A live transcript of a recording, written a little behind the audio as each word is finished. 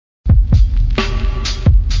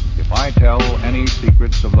tell any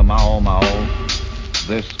secrets of the Mau Mau,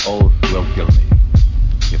 this oath will kill me.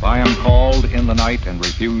 If I am called in the night and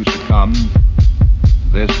refuse to come,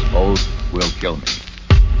 this oath will kill me.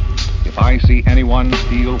 If I see anyone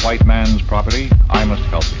steal white man's property, I must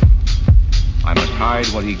help him. I must hide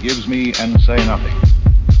what he gives me and say nothing,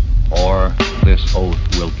 or this oath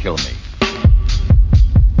will kill me.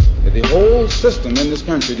 The whole system in this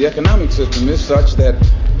country, the economic system, is such that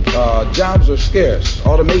jobs are scarce.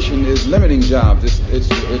 Automation is limiting jobs. It's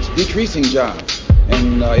decreasing jobs.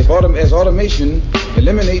 And as automation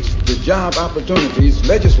eliminates the job opportunities,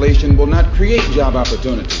 legislation will not create job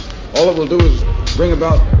opportunities. All it will do is bring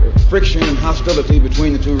about friction and hostility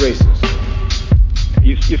between the two races.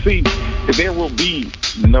 You see, there will be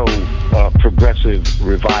no progressive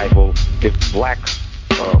revival if black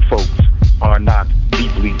folks are not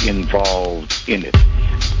deeply involved in it.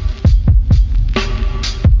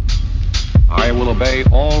 I will obey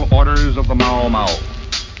all orders of the Mau Mau,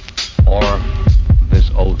 or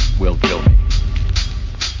this oath will kill me.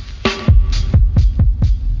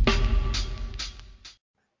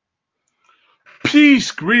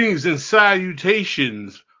 Peace, greetings, and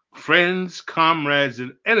salutations, friends, comrades,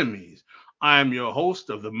 and enemies. I am your host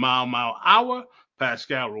of the Mau Mau Hour,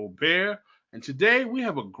 Pascal Robert, and today we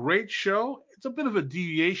have a great show. It's a bit of a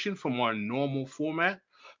deviation from our normal format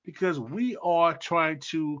because we are trying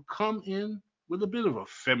to come in with a bit of a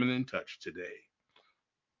feminine touch today.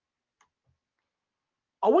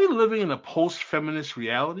 Are we living in a post-feminist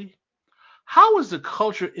reality? How is the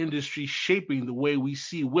culture industry shaping the way we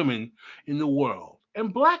see women in the world,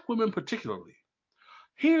 and black women particularly?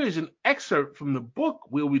 Here is an excerpt from the book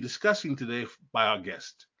we'll be discussing today by our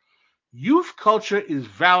guest. Youth culture is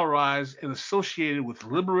valorized and associated with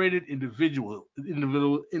liberated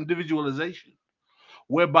individualization,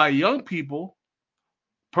 whereby young people,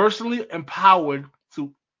 personally empowered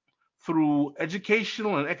through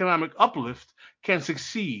educational and economic uplift, can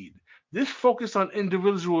succeed. This focus on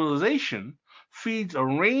individualization feeds a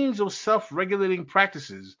range of self-regulating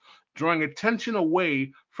practices, drawing attention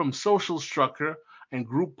away from social structure and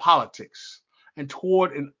group politics, and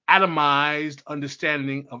toward an atomized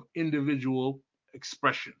understanding of individual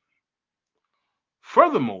expression.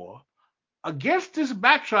 Furthermore, against this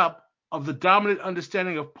backdrop of the dominant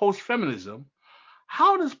understanding of post-feminism,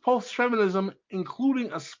 how does post-feminism,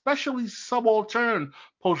 including especially subaltern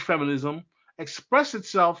post-feminism, express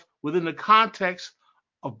itself within the context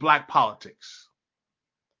of black politics?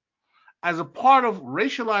 As a part of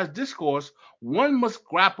racialized discourse, one must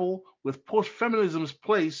grapple with post-feminism's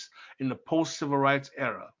place in the post-civil rights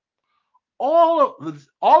era. All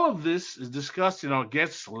of this is discussed in our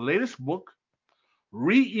guest's latest book,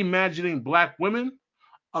 Reimagining Black Women,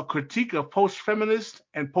 a critique of post-feminist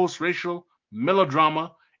and post-racial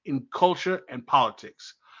melodrama in culture and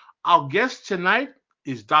politics. Our guest tonight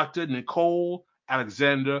is Dr. Nikol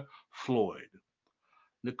Alexander-Floyd.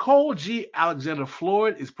 Nikol G.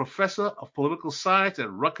 Alexander-Floyd is professor of political science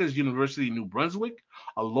at Rutgers University, New Brunswick,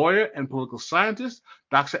 a lawyer and political scientist.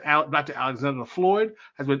 Dr. Alexander-Floyd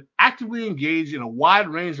has been actively engaged in a wide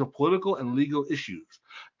range of political and legal issues.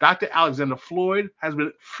 Dr. Alexander-Floyd has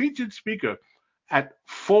been featured speaker at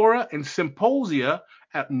fora and symposia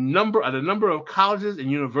at a number of colleges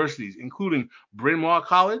and universities, including Bryn Mawr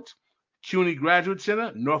College, CUNY Graduate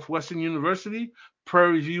Center, Northwestern University,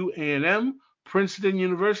 Prairie View A&M, Princeton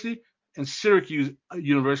University, and Syracuse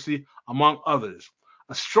University, among others.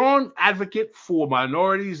 A strong advocate for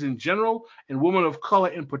minorities in general and women of color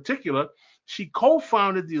in particular, she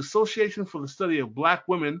co-founded the Association for the Study of Black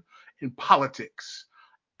Women in Politics,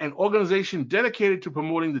 an organization dedicated to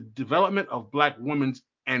promoting the development of Black women's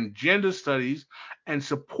and gender studies and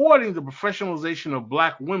supporting the professionalization of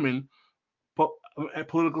Black women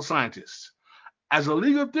political scientists. As a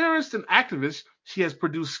legal theorist and activist, she has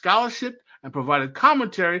produced scholarship and provided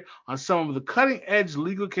commentary on some of the cutting-edge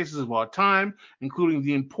legal cases of our time, including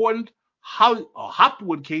the important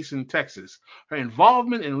Hopwood case in Texas. Her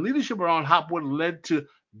involvement and leadership around Hopwood led to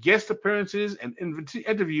guest appearances and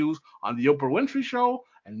interviews on The Oprah Winfrey Show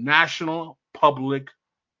and National Public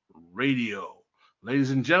Radio.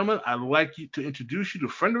 Ladies and gentlemen, I'd like to introduce you to a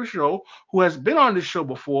friend of the show who has been on this show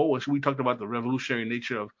before, when we talked about the revolutionary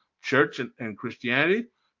nature of church and Christianity,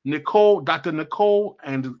 Dr. Nikol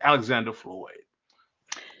and Alexander-Floyd.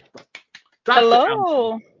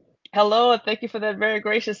 Hello. Hello, and thank you for that very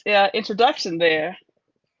gracious introduction there.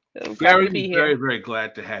 Very, very, very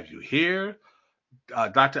glad to have you here.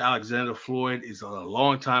 Dr. Alexander-Floyd is a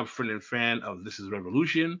longtime friend and fan of This is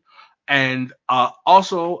Revolution, and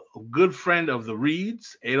also a good friend of the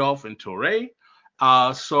Reeds, Adolph and Torre.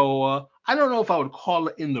 So I don't know if I would call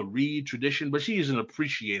it in the Reed tradition, but she is an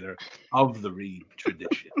appreciator of the Reed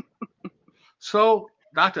tradition. So,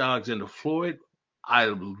 Dr. Alexander Floyd, I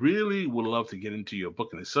really would love to get into your book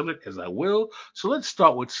and the subject, as I will. So let's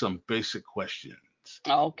start with some basic questions.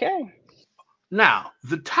 Okay. Now,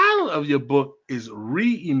 the title of your book is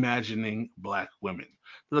Reimagining Black Women.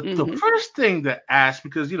 The Mm-hmm. first thing that asks,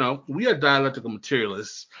 because, we are dialectical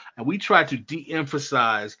materialists and we try to de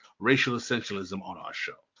emphasize racial essentialism on our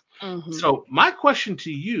show. Mm-hmm. So, my question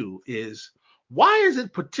to you is, why is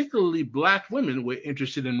it particularly Black women we're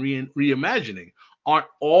interested in reimagining? Aren't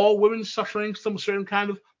all women suffering some certain kind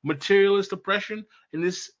of materialist oppression in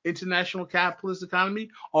this international capitalist economy?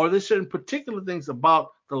 Or are there certain particular things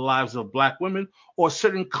about the lives of Black women or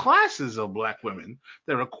certain classes of Black women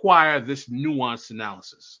that require this nuanced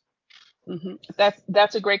analysis? Mm-hmm.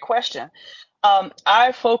 That's a great question.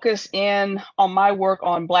 I focus in on my work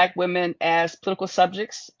on Black women as political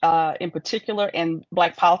subjects, in particular, and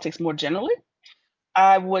Black politics more generally.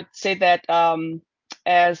 I would say that,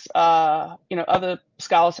 as other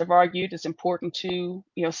scholars have argued, it's important to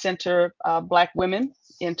center Black women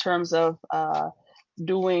in terms of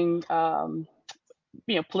doing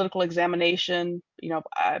political examination.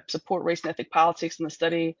 I support race and ethnic politics and the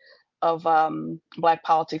study of Black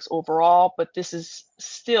politics overall, but this is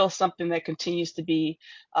still something that continues to be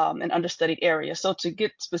an understudied area. So to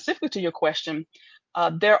get specifically to your question,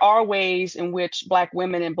 there are ways in which Black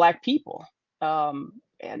women and Black people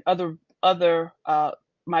and other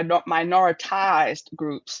minoritized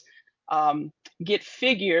groups get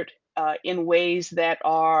figured in ways that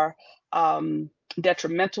are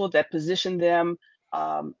detrimental, that position them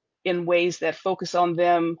in ways that focus on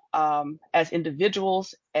them as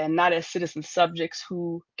individuals and not as citizen subjects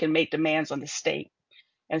who can make demands on the state.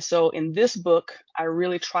 And so in this book, I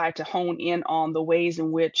really try to hone in on the ways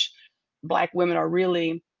in which Black women are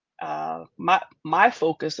really my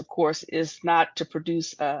focus, of course, is not to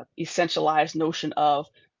produce a essentialized notion of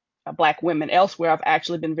Black women. Elsewhere, I've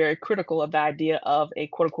actually been very critical of the idea of a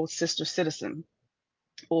quote unquote sister citizen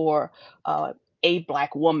or a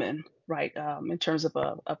Black woman, right, in terms of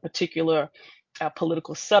a particular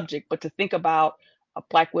political subject, but to think about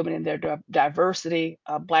Black women and their diversity,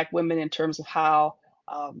 Black women in terms of how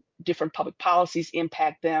different public policies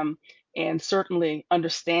impact them, and certainly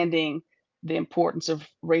understanding the importance of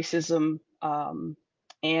racism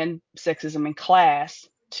and sexism and class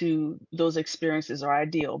to those experiences are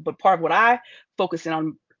ideal. But part of what I focus in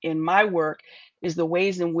on in my work is the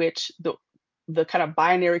ways in which the kind of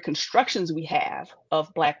binary constructions we have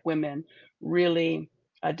of Black women really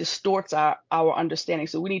distorts our understanding.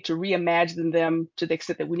 So we need to reimagine them to the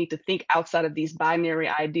extent that we need to think outside of these binary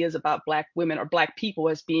ideas about Black women or Black people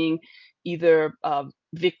as being either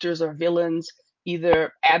victors or villains,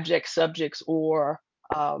 either abject subjects or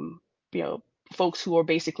um, you know folks who are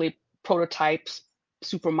basically prototypes,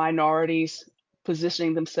 super minorities,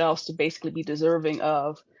 positioning themselves to basically be deserving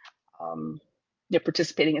of um,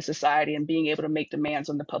 participating in society and being able to make demands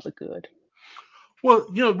on the public good. Well,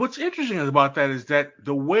 what's interesting about that is that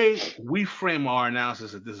the way we frame our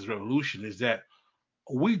analysis of this revolution is that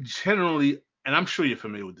we generally, and I'm sure you're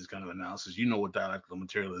familiar with this kind of analysis. You know what dialectical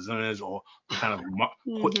materialism is, or the kind of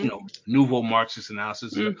Mm-hmm. nouveau Marxist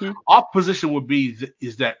analysis. Mm-hmm. Our position would be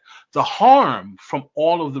is that the harm from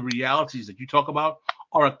all of the realities that you talk about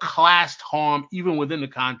are a classed harm, even within the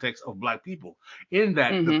context of Black people. In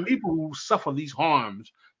that the Mm-hmm. people who suffer these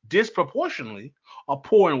harms disproportionately are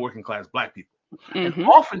poor and working class Black people, and Mm-hmm.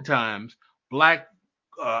 oftentimes Black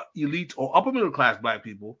elite or upper middle class Black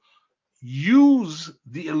people use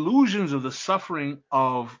the illusions of the suffering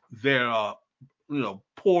of their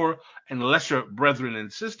poor and lesser brethren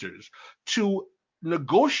and sisters to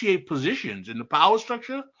negotiate positions in the power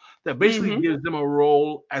structure that basically Mm-hmm. gives them a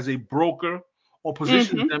role as a broker or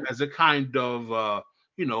positions Mm-hmm. them as a kind of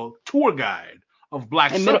tour guide of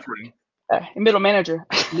Black And middle suffering. middle manager.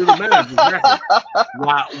 Middle manager, exactly.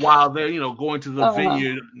 While they're going to the Uh-huh.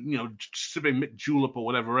 vineyard, sipping julep or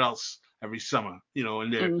whatever else every summer,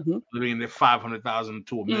 and they're Mm-hmm. living in their $500,000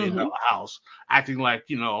 to $1 million Mm-hmm. house, acting like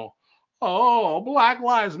oh, Black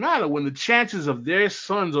Lives Matter, when the chances of their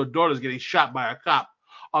sons or daughters getting shot by a cop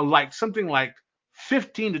are like something like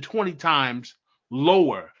 15 to 20 times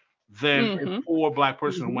lower than a Mm-hmm. poor Black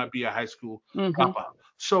person who Mm-hmm. might be a high school Mm-hmm. dropout.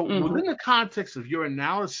 So Mm-hmm. within the context of your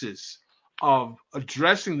analysis of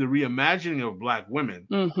addressing the reimagining of Black women.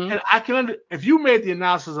 Mm-hmm. And I can if you made the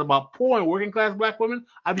analysis about poor and working class Black women,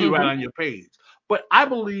 I'd be right Mm-hmm. on your page. But I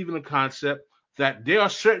believe in the concept that there are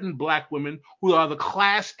certain Black women who are the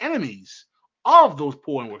class enemies of those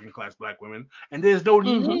poor and working class Black women, and there's no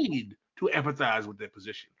Mm-hmm. need to empathize with their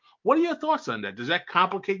position. What are your thoughts on that? Does that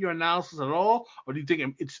complicate your analysis at all, or do you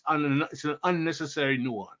think it's an unnecessary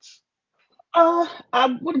nuance?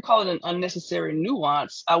 I wouldn't call it an unnecessary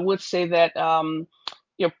nuance. I would say that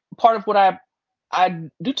part of what I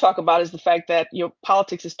do talk about is the fact that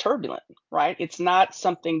politics is turbulent, right? It's not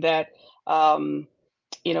something that um,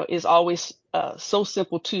 is always so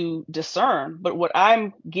simple to discern. But what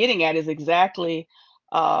I'm getting at is exactly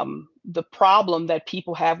the problem that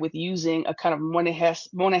people have with using a kind of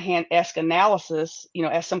Moynihan-esque analysis,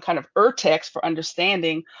 as some kind of text for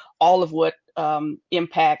understanding all of what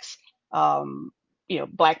impacts, um,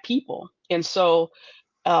 Black people. And so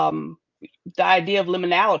um, the idea of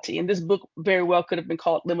liminality, and this book very well could have been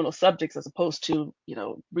called Liminal Subjects as opposed to,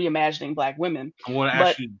 reimagining Black women. I want to But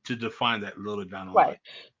ask you to define that a little down the line. right.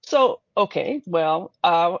 So, okay, well,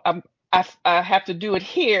 I have to do it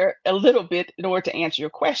here a little bit in order to answer your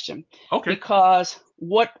question, Okay. because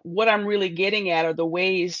what I'm really getting at are the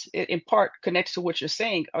ways, in part connected to what you're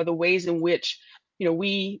saying, are the ways in which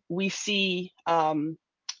we see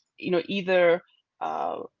either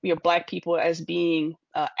Black people as being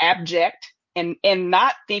abject, and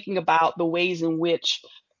not thinking about the ways in which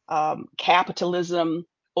capitalism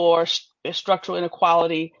or structural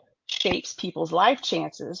inequality shapes people's life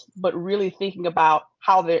chances, but really thinking about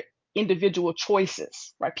how their individual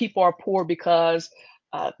choices, right? People are poor because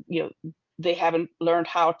they haven't learned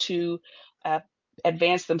how to uh,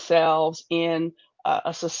 advance themselves in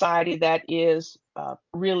a society that is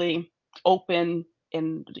really open.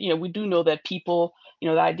 And we do know that people,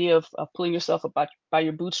 the idea of pulling yourself up by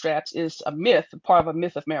your bootstraps is a myth, part of a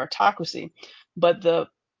myth of meritocracy. But the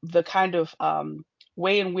kind of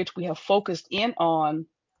way in which we have focused in on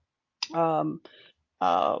um,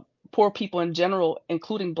 uh, poor people in general,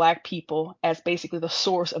 including Black people, as basically the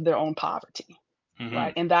source of their own poverty, Hmm.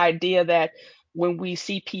 right? And the idea that when we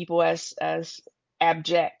see people as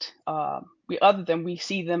abject, other than we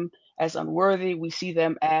see them as unworthy, we see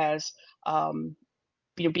them as um,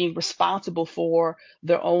 being responsible for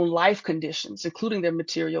their own life conditions, including their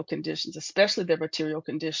material conditions, especially their material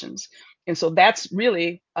conditions. And so that's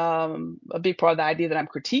really a big part of the idea that I'm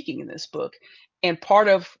critiquing in this book. And part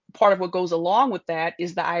of what goes along with that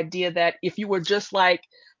is the idea that if you were just like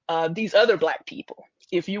these other Black people,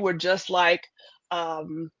 if you were just like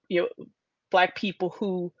Black people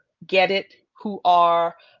who get it, who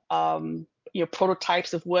are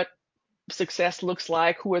prototypes of what success looks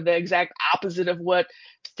like, who are the exact opposite of what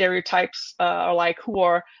stereotypes are like, who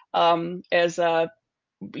are, as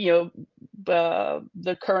you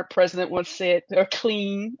the current president once said, they're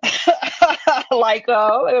clean. Like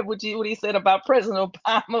what he said about President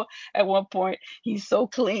Obama at one point. He's so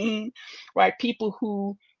clean, right? People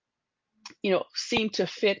who seem to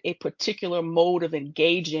fit a particular mode of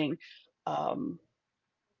engaging um,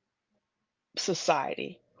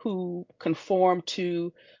 society, who conform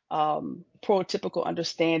to prototypical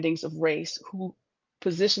understandings of race, who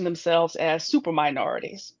position themselves as super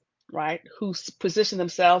minorities, right? Who position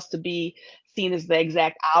themselves to be seen as the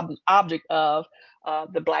exact object of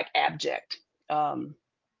the Black abject. Um,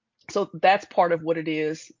 so that's part of what it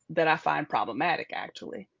is that I find problematic,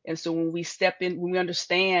 actually. And so when we step in, when we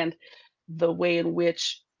understand the way in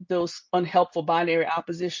which those unhelpful binary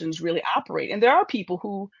oppositions really operate. And there are people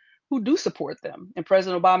who do support them. And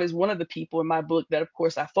President Obama is one of the people in my book that, of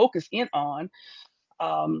course, I focus in on.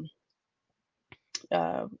 Um,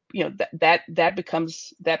 that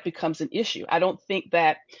becomes an issue. I don't think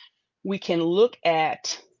that we can look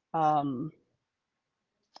at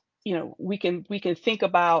we can think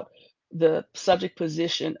about the subject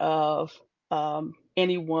position of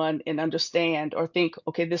anyone and understand or think,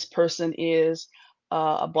 okay, this person is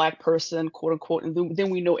a Black person, quote unquote, and then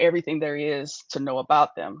we know everything there is to know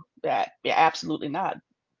about them. That, yeah, absolutely not.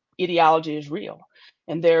 Ideology is real,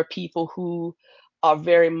 and there are people who are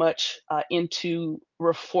very much into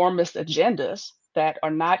reformist agendas that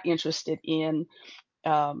are not interested in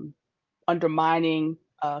um, undermining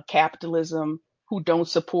capitalism, who don't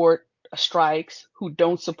support strikes, who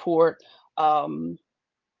don't support um,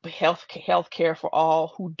 health care for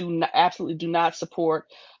all, who absolutely do not support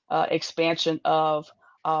expansion of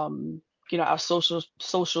our social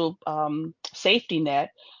safety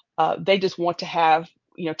net. They just want to have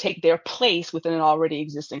take their place within an already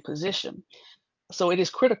existing position. So it is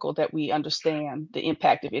critical that we understand the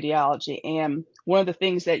impact of ideology. And one of the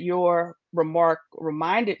things that your remark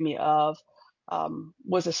reminded me of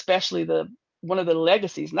was especially the one of the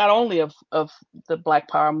legacies, not only of the Black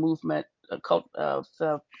Power movement of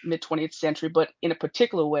the mid 20th century, but in a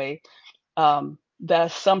particular way, the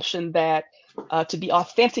assumption that to be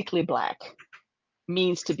authentically Black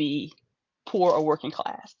means to be poor or working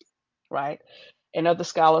class, right? and other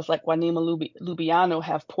scholars like Juanima Lubiano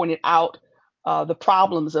have pointed out the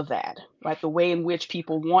problems of that, right? The way in which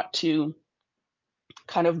people want to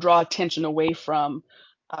kind of draw attention away from,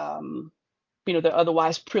 um, their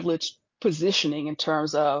otherwise privileged positioning in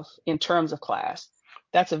terms of class.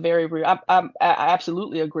 That's a very real. I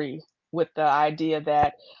absolutely agree with the idea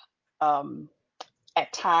that um,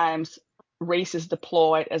 at times race is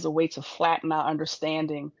deployed as a way to flatten our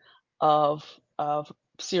understanding of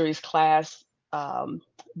serious class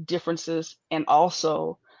differences, and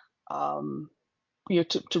also um,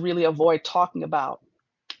 to really avoid talking about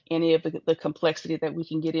any of the complexity that we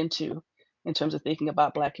can get into in terms of thinking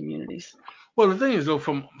about Black communities. Well, the thing is, though,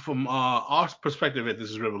 from our perspective at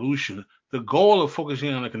This Is Revolution, the goal of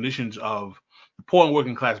focusing on the conditions of the poor and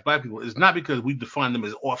working class Black people is not because we define them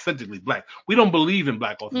as authentically Black. We don't believe in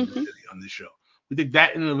Black Mm-hmm. authenticity on this show. We think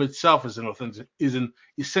that in and of itself is an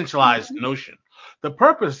essentialized Mm-hmm. notion. The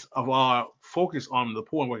purpose of our focus on the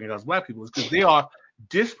poor and working class Black people is because they are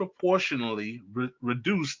disproportionately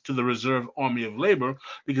reduced to the reserve army of labor,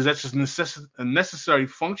 because that's just a necessary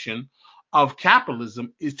function of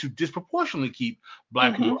capitalism, is to disproportionately keep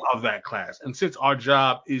Black Mm-hmm. people of that class. And since our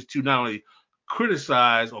job is to not only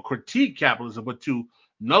criticize or critique capitalism, but to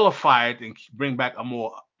nullify it and bring back a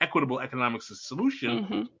more equitable economic solution,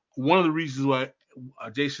 Mm-hmm. one of the reasons why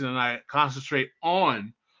Jason and I concentrate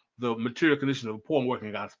on the material condition of poor and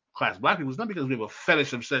working class Black people is not because we have a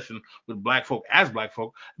fetish obsession with Black folk as Black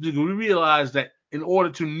folk, because we realize that in order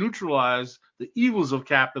to neutralize the evils of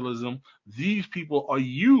capitalism, these people are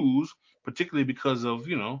used, particularly because of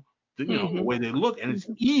the Mm-hmm. way they look, and it's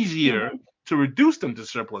easier Mm-hmm. to reduce them to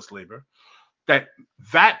surplus labor,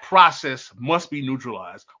 that process must be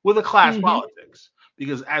neutralized with a class Mm-hmm. politics.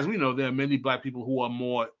 Because as we know, there are many Black people who are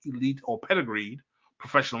more elite or pedigreed,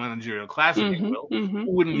 professional managerial class, if you Mm-hmm. will, Mm-hmm.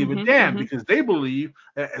 who wouldn't give a damn, Mm-hmm. because they believe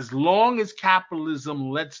that as long as capitalism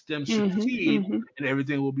lets them Mm-hmm. succeed, Mm-hmm. and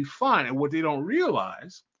everything will be fine. And what they don't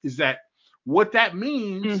realize is that what that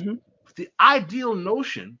means, Mm-hmm. the ideal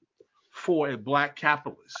notion for a Black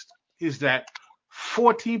capitalist, is that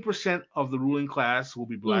 14% of the ruling class will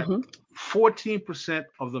be Black, Mm-hmm. 14%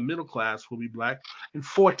 of the middle class will be Black, and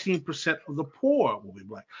 14% of the poor will be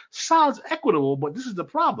Black. Sounds equitable, but this is the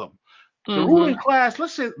problem. The ruling Mm-hmm. class,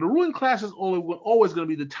 let's say the ruling class is always going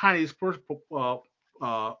to be the tiniest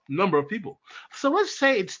number of people. So let's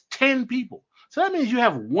say it's 10 people. So that means you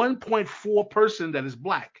have 1.4 person that is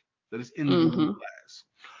Black, that is in the ruling Mm-hmm. class.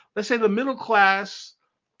 Let's say the middle class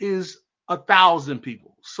is 1,000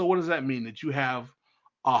 people. So what does that mean? That you have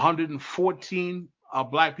 114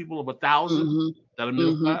 Black people of 1,000 that are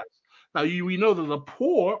middle Mm-hmm. class. Now we know that the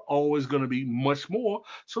poor are always going to be much more.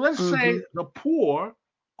 So let's Mm-hmm. say the poor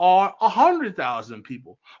are 100,000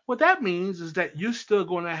 people. What that means is that you're still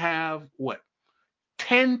going to have what,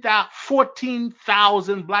 10,000,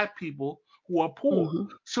 14,000 Black people who are poor. Mm-hmm.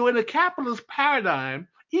 So in a capitalist paradigm,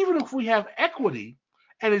 even if we have equity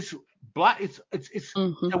and it's black,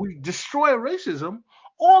 Mm-hmm. and we destroy racism,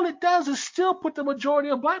 all it does is still put the majority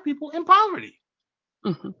of Black people in poverty.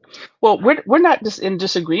 Mm-hmm. Well, we're not just in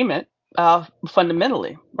disagreement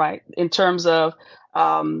fundamentally, right? In terms of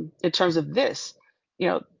this, you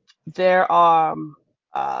know, there are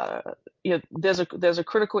uh, there's a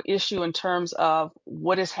critical issue in terms of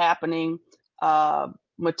what is happening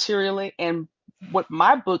materially, and what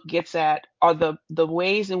my book gets at are the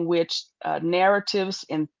ways in which narratives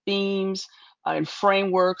and themes and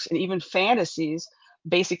frameworks and even fantasies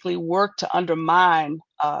basically work to undermine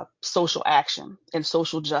social action and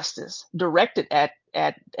social justice directed at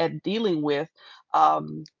dealing with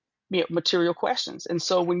um, material questions. And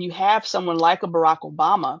so when you have someone like a Barack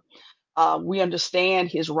Obama, we understand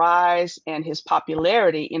his rise and his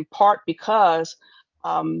popularity in part because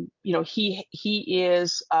he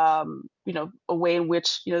is a way in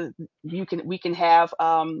which we can have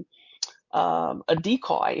a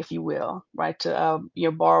decoy, if you will, right? To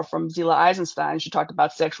borrow from Zila Eisenstein, she talked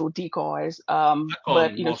about sexual decoys. But I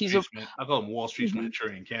call him Wall Street's mhm.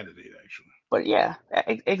 Manchurian candidate, actually. But yeah,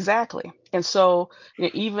 exactly. And so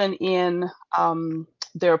even in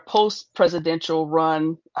their post-presidential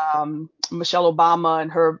run, Michelle Obama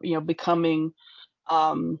and her becoming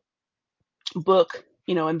um, book,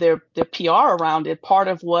 and their PR around it, part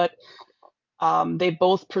of what they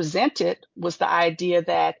both presented was the idea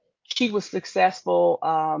that she was successful.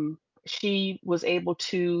 She was able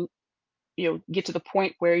to, get to the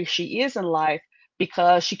point where she is in life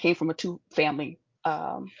because she came from a two-parent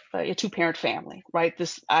family, right?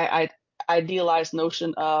 This idealized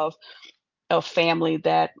notion of family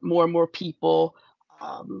that more and more people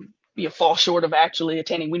fall short of actually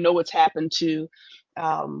attaining. We know what's happened to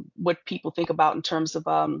what people think about in terms of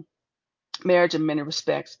marriage in many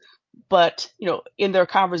respects. But, in their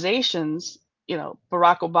conversations,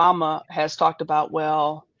 Barack Obama has talked about,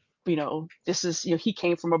 well, this is, he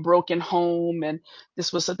came from a broken home, and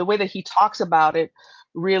this was the way that he talks about it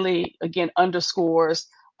really, again, underscores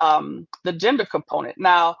the gender component.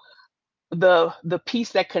 Now, the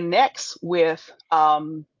piece that connects with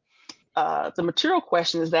the material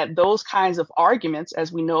question is that those kinds of arguments,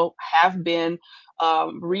 as we know, have been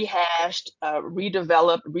rehashed,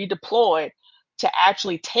 redeveloped, redeployed to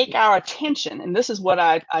actually take our attention. And this is what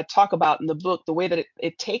I talk about in the book, the way that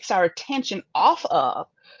it takes our attention off of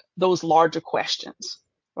those larger questions,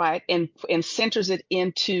 right? And centers it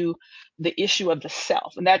into the issue of the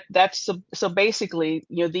self. And that's so basically,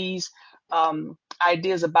 these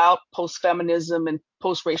ideas about post-feminism and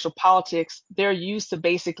post-racial politics, they're used to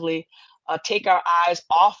basically take our eyes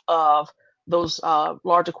off of those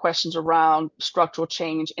larger questions around structural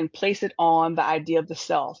change and place it on the idea of the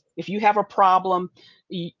self. If you have a problem,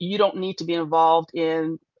 you don't need to be involved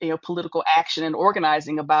in political action and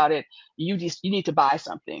organizing about it. You need to buy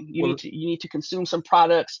something. You need to consume some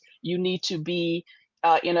products. You need to be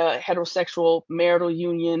in a heterosexual marital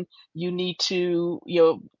union. You need to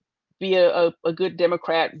be a good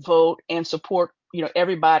Democrat, vote and support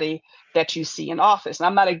everybody that you see in office. And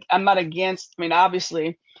I'm not against. I mean,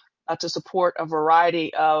 obviously, to support a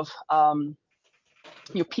variety of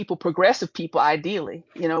people, progressive people, ideally,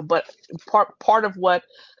 but part of what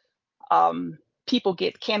people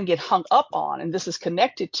can get hung up on, and this is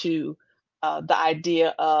connected to the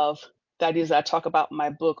idea of the ideas that I talk about in my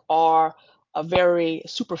book, are a very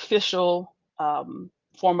superficial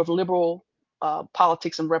form of liberal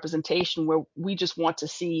politics and representation, where we just want to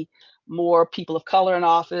see more people of color in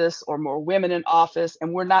office or more women in office,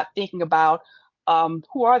 and we're not thinking about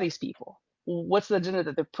who are these people, what's the agenda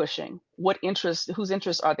that they're pushing, whose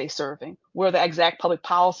interests are they serving, what are the exact public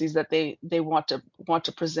policies that they want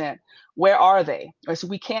to present, where are they? Right, so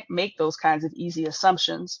we can't make those kinds of easy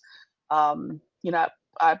assumptions. I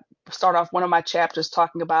start off one of my chapters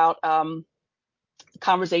talking about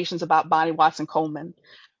conversations about Bonnie Watson Coleman,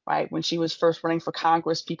 right? When she was first running for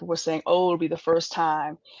Congress, people were saying, oh, it'll be the first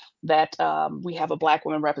time that we have a Black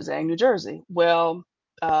woman representing New Jersey. Well,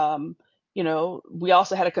 we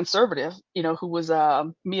also had a conservative, who was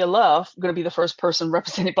Mia Love, going to be the first person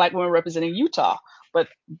representing Black women representing Utah. But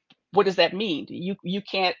what does that mean? You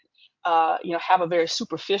can't, have a very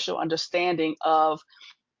superficial understanding of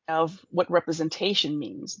what representation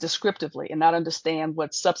means descriptively, and not understand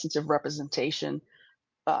what substantive representation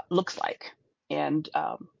looks like. And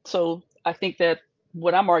so I think that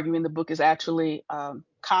what I'm arguing in the book is actually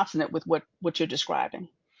consonant with what you're describing.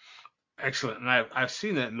 Excellent, and I've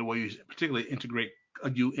seen that in the way you particularly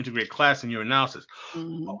integrate class in your analysis.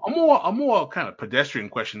 Mm-hmm. A more kind of pedestrian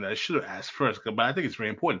question that I should have asked first, but I think it's very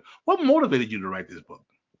important. What motivated you to write this book?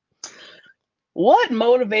 What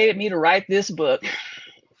motivated me to write this book?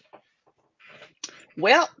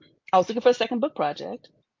 Well, I was looking for a second book project,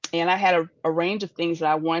 and I had a range of things that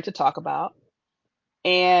I wanted to talk about,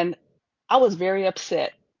 and I was very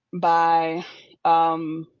upset by,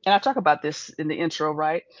 and I talk about this in the intro,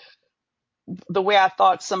 right? The way I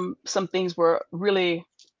thought some things were really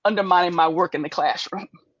undermining my work in the classroom.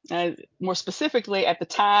 And more specifically, at the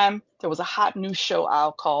time, there was a hot new show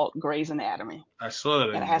out called Grey's Anatomy. I saw that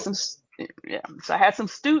in And I your had book. so I had some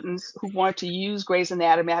students who wanted to use Grey's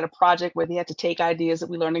Anatomy. I had a project where they had to take ideas that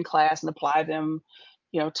we learned in class and apply them,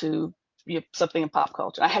 to something in pop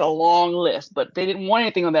culture. I had a long list, but they didn't want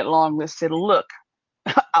anything on that long list. Said, look,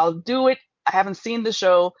 I'll do it. I haven't seen the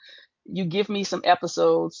show. You give me some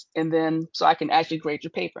episodes, and then so I can actually grade your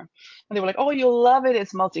paper. And they were like, oh, you'll love it.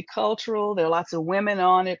 It's multicultural. There are lots of women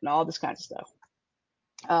on it and all this kind of stuff.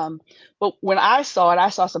 But when I saw it, I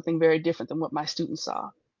saw something very different than what my students saw.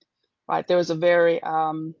 Right? There was a very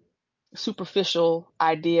superficial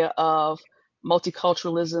idea of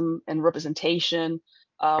multiculturalism and representation,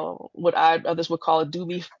 what others would call a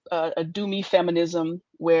do me feminism,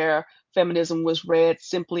 where feminism was read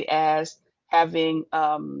simply as having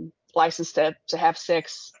license to have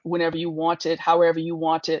sex whenever you want it, however you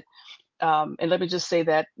want it. And let me just say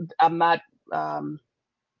that I'm not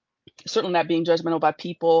certainly not being judgmental about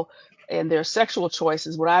people and their sexual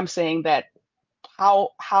choices. What I'm saying that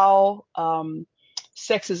how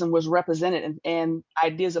sexism was represented, and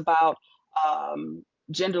ideas about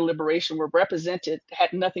gender liberation were represented,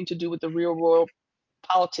 had nothing to do with the real world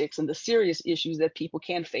politics and the serious issues that people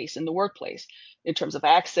can face in the workplace, in terms of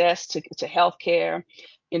access to health care,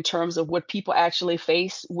 in terms of what people actually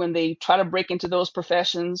face when they try to break into those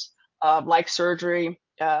professions, like surgery.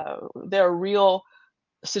 There are real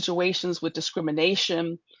situations with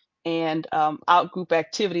discrimination, and out-group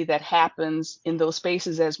activity that happens in those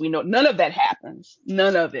spaces. As we know, none of that happens,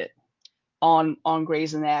 none of it on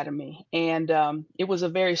Grey's Anatomy. And it was a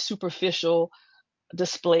very superficial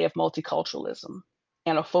display of multiculturalism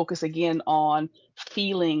and a focus again on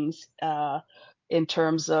feelings in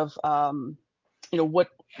terms of what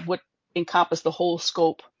encompassed the whole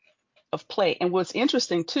scope of play. And what's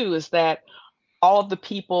interesting too is that all of the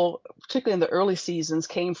people, particularly in the early seasons,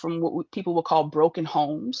 came from what people would call broken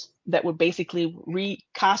homes that would basically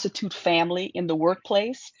reconstitute family in the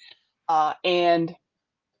workplace. And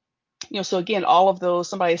so again, all of those.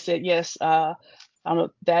 Somebody said yes. I don't know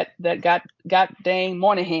that got dang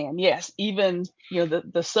Moynihan. Yes, even the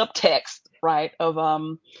subtext, right, of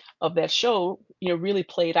that show really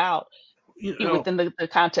played out within the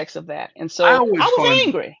context of that. And I so I always was find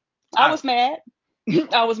angry. I I, was mad.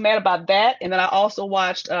 I was mad about that. And then I also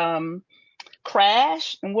watched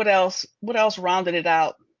Crash, and what else rounded it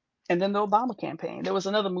out? And then the Obama campaign. There was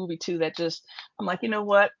another movie too that just, I'm like, you know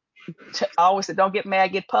what? I always said, don't get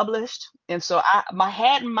mad, get published. And so I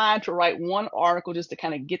had in mind to write one article just to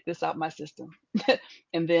kind of get this out my system.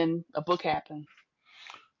 And then a book happened.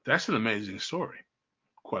 that's an amazing story,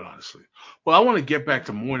 quite honestly. Well, I want to get back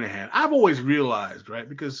to Moynihan. I've always realized, right,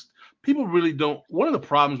 because people really don't. One of the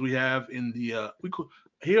problems we have in the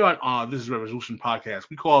here on This is Revolution podcast,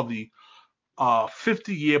 we call the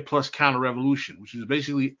 50-year plus counter revolution, which is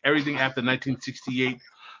basically everything after 1968.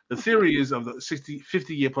 The theory is of the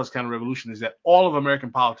 50-year plus counter revolution is that all of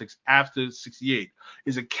American politics after 68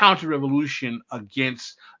 is a counter revolution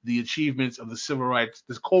against the achievements of the civil rights,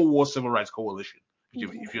 this Cold War civil rights coalition.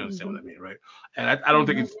 If you understand Mm-hmm. what I mean, right? And I don't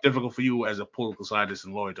think Mm-hmm. it's difficult for you as a political scientist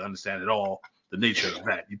and lawyer to understand at all the nature of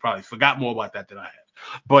that. You probably forgot more about that than I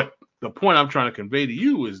have. But the point I'm trying to convey to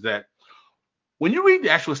you is that when you read the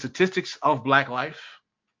actual statistics of Black life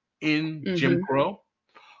in Jim Mm-hmm. Crow,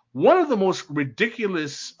 one of the most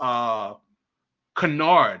ridiculous canards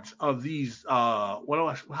of these how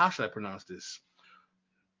should I pronounce this?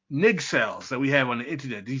 Nig cells that we have on the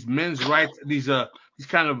internet, these men's rights, these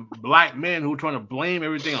kind of black men who are trying to blame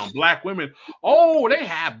everything on black women. Oh, they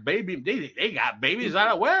have they got babies out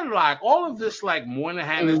of wedlock. All of this like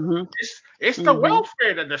Moynihan is Mm-hmm. it's the Mm-hmm.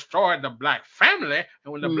 welfare that destroyed the black family.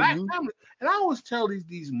 And when the black Mm-hmm. family and I always tell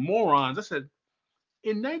these morons, I said,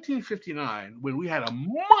 in 1959, when we had a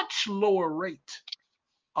much lower rate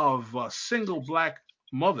of single black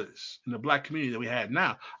mothers in the black community that we had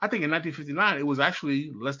now, I think in 1959 it was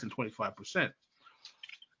actually less than 25%.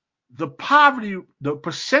 The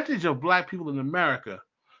percentage of black people in America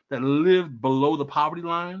that lived below the poverty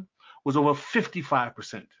line was over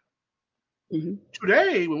 55%. Mm-hmm.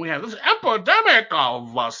 Today, when we have this epidemic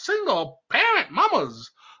of single parent mamas,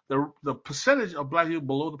 the percentage of black people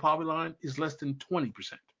below the poverty line is less than 20%.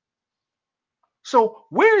 So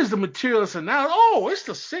where is the materialist analysis? Oh, it's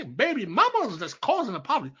the sick baby mamas that's causing the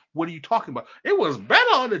poverty. What are you talking about? It was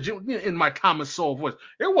better in my Thomas Sowell voice.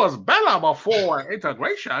 It was better before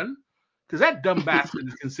integration, because that dumb bastard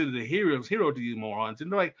is considered a hero to these morons.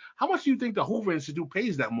 And they're like, how much do you think the Hoover Institute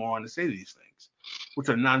pays that moron to say these things, which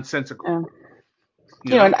are nonsensical? And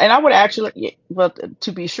You know? and I would actually, well,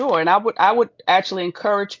 to be sure, and I would actually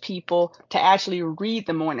encourage people to actually read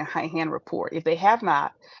the Moynihan report if they have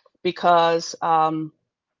not, because in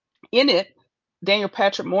it, Daniel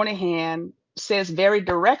Patrick Moynihan says very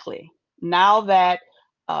directly, now that,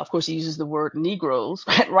 of course, he uses the word Negroes,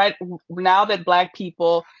 right? Now that Black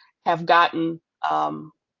people have gotten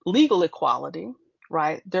legal equality,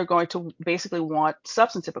 right? They're going to basically want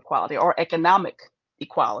substantive equality or economic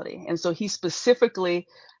equality. And so he specifically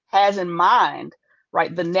has in mind,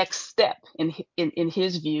 right, the next step in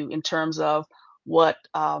his view in terms of what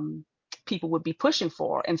people would be pushing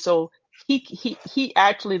for. And so he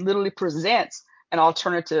actually literally presents an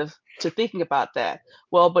alternative to thinking about that.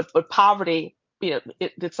 Well, but poverty,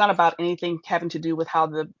 it's not about anything having to do with how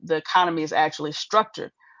the economy is actually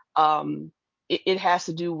structured. It has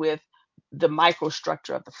to do with the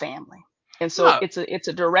microstructure of the family, and so No, it's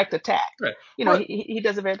a direct attack. right. He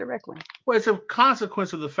does it very directly. Well, it's a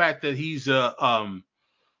consequence of the fact that he's a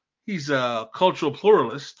cultural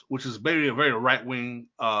pluralist, which is a very right wing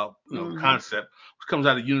Hmm. concept, which comes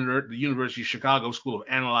out of the University of Chicago School of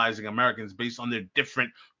Analyzing Americans based on their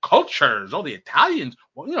different cultures. Oh, the Italians,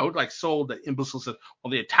 well, like so the imbecile said,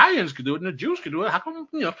 well, the Italians could do it and the Jews could do it. How come,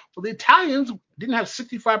 well, the Italians didn't have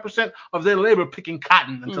 65% of their labor picking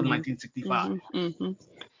cotton until Hmm. 1965. Hmm. Hmm.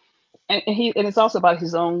 And it's also about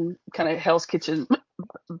his own kind of Hell's Kitchen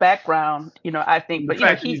background, I think. The But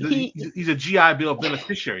fact that he's a GI Bill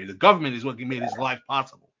beneficiary, the government is what made his life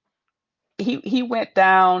possible. he went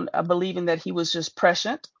down believing that he was just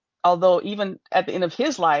prescient, although even at the end of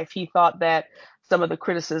his life, he thought that some of the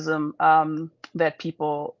criticism that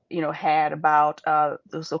people, had about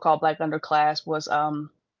the so-called black underclass was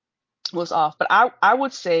off. But I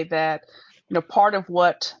would say that, part of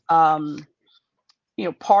what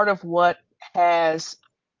has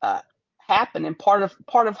uh, happened, and part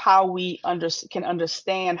of how we can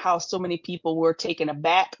understand how so many people were taken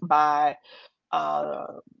aback by uh,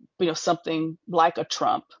 something like a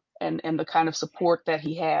Trump, and the kind of support that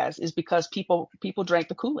he has, is because people drank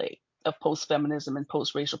the Kool-Aid of post-feminism and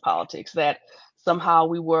post-racial politics, that somehow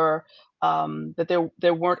we were that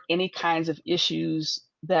there weren't any kinds of issues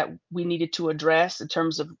that we needed to address in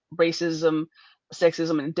terms of racism,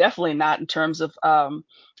 sexism, and definitely not in terms of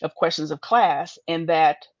questions of class, and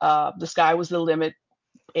that the sky was the limit,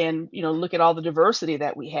 and look at all the diversity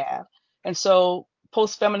that we have. And so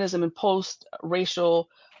post-feminism and post-racial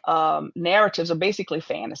narratives are basically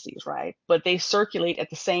fantasies, right? But they circulate at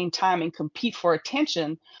the same time and compete for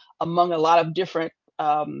attention among a lot of different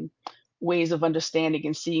ways of understanding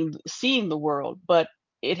and seeing the world. But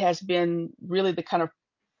it has been really the kind of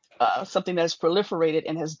something that has proliferated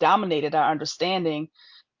and has dominated our understanding,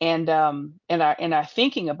 and our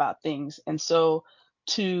thinking about things. And so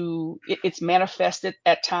it's manifested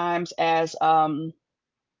at times as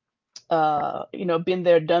been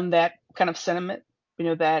there, done that kind of sentiment.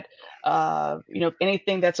 That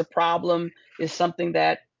anything that's a problem is something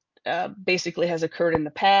that basically has occurred in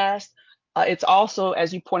the past. It's also,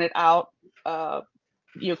 as you pointed out, uh,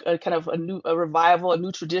 a kind of a revival, a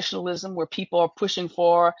new traditionalism, where people are pushing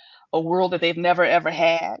for a world that they've never ever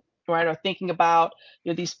had, right? Or thinking about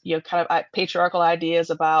these kind of patriarchal ideas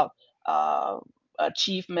about uh,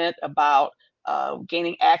 achievement, about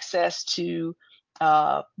gaining access to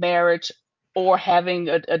marriage, or having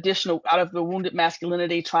additional out of the wounded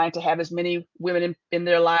masculinity, trying to have as many women in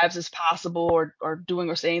their lives as possible, or doing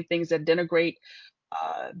or saying things that denigrate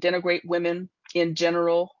women in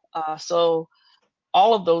general. So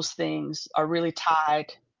all of those things are really tied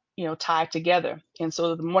together. And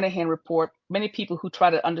so the Moynihan Report, many people who try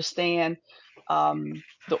to understand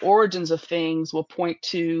the origins of things will point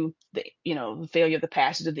to the failure of the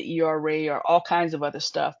passage of the ERA, or all kinds of other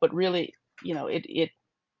stuff. But really, it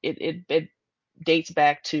dates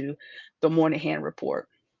back to the Moynihan Report.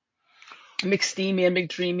 McSteamy and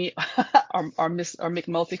McDreamy are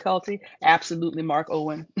McMulticulty. Absolutely, Mark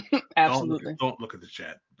Owen. Absolutely. Don't look at the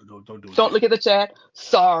chat. Don't do it Don't there. look at the chat.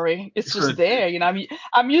 Sorry, it's just there.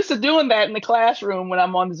 I'm used to doing that in the classroom when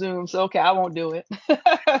I'm on Zoom. So okay, I won't do it.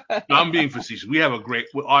 No, I'm being facetious. We have a great.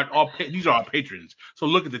 These are our patrons, so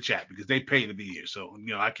look at the chat because they pay to be here. So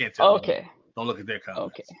I can't tell them Okay. don't look at their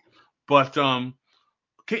Okay. comments. But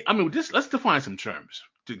okay, I mean, let's define some terms.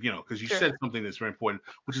 Because you Sure. said something that's very important,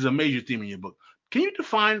 which is a major theme in your book. Can you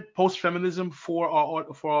define post-feminism for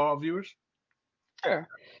our viewers? Sure.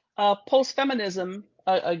 Post-feminism,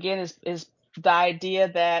 again, is the idea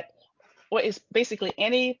that, well, it's basically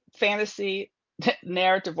any fantasy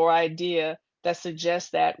narrative or idea that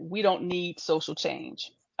suggests that we don't need social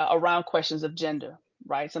change around questions of gender,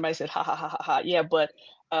 right? Somebody said, ha ha ha ha ha. Yeah, but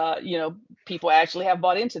people actually have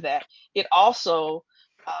bought into that. It also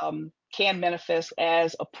can manifest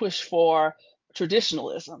as a push for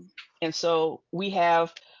traditionalism. And so we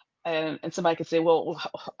have, and somebody could say, well,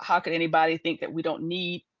 how could anybody think that we don't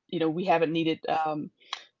need, we haven't needed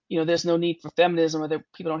there's no need for feminism, or that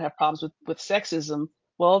people don't have problems with sexism.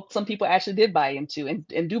 Well, some people actually did buy into, and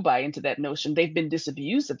do buy into that notion. They've been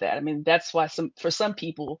disabused of that. I mean, that's why for some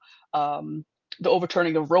people, the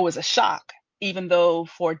overturning of Roe is a shock, even though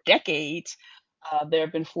for decades there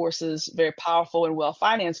have been forces, very powerful and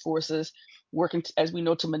well-financed forces, working, as we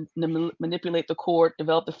know, to manipulate the court,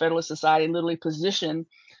 develop the Federalist Society, and literally position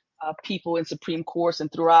people in Supreme Courts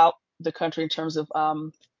and throughout the country in terms of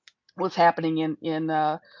what's happening in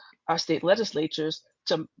our state legislatures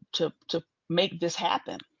to make this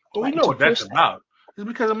happen, Well, we right? And know to what that's push that. about. It's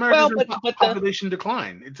because America's Well, in population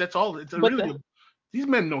decline. That's all. It's a but really the these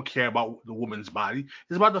men don't care about the woman's body.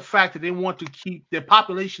 It's about the fact that they want to keep their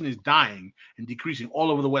population is dying and decreasing all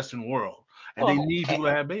over the Western world, and they well, need people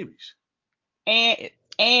to have babies. and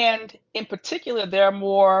and in particular, there are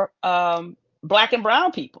more black and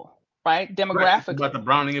brown people, right? Right. It's about the Demographically.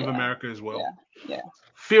 browning of Yeah, America as well. yeah, yeah.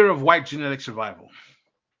 Fear of white genetic survival.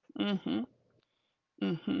 hmm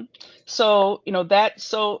hmm So that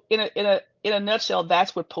so in a nutshell,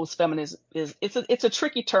 that's what post-feminism is. It's a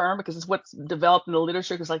tricky term because it's what's developed in the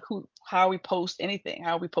literature. Because like how are we post anything?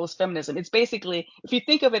 How are we post-feminism? It's basically, if you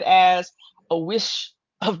think of it as a wish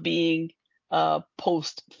of being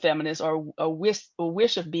post-feminist, or a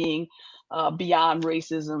wish of being beyond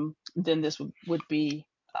racism, then this would be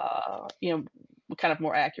kind of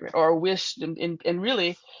more accurate, or wish, and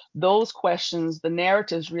really those questions, the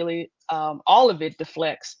narratives really, all of it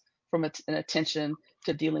deflects from an attention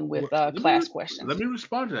to dealing with Well, class let questions. me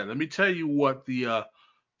respond to that. Let me tell you what the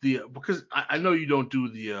because I know you don't do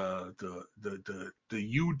the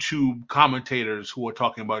YouTube commentators who are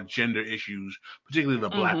talking about gender issues, particularly the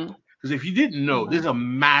black. Mm-hmm. Because if you didn't know, Mm-hmm. there's a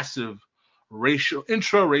massive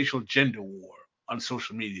intra-racial gender war on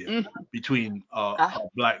social media Mm-hmm. between Ah,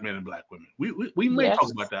 black men and black women. We may talk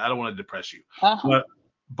yes. about that. I don't want to depress you, Uh-huh. but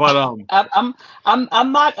but I'm I'm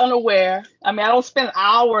I'm not unaware. I mean, I don't spend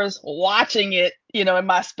hours watching it, in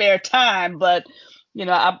my spare time, but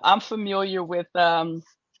I'm familiar with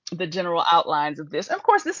the general outlines of this. Of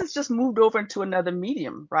course, this has just moved over into another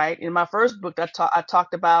medium, right? In my first book, I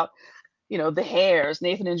talked about, the Hares,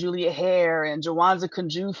 Nathan and Julia Hare, and Jawanza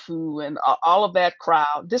Kunjufu, and all of that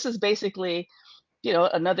crowd. This is basically,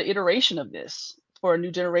 another iteration of this for a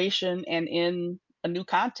new generation and in a new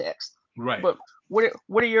context. right. But what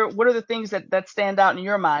are the things that stand out in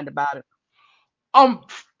your mind about it?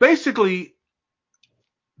 Basically,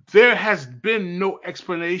 there has been no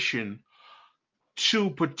explanation to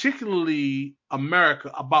particularly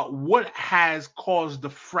America about what has caused the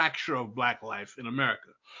fracture of black life in America.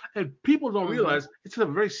 And people don't Mm-hmm. realize it's a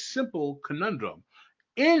very simple conundrum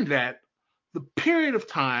in that the period of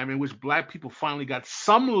time in which black people finally got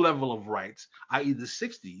some level of rights, i.e., the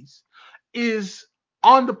 60s, is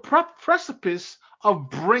on the precipice of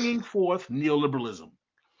bringing forth neoliberalism.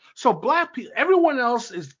 So black people, everyone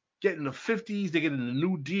else is getting the 50s, they're getting the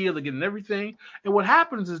New Deal, they're getting everything. And what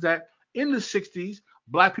happens is that in the 60s,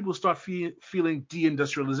 black people start feeling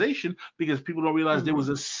deindustrialization because people don't realize there Mm-hmm. was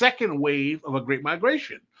a second wave of a great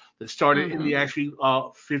migration that started in Mm-hmm. the actually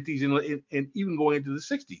 50s and even going into the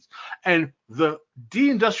 60s. And the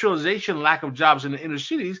deindustrialization, lack of jobs in the inner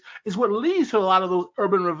cities, is what leads to a lot of those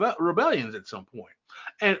urban rebellions at some point.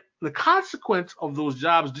 And the consequence of those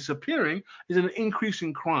jobs disappearing is an increase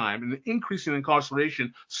in crime and an increase in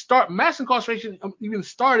incarceration. Mass incarceration even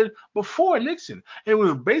started before Nixon. And it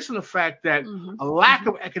was based on the fact that Mm-hmm. a lack Mm-hmm.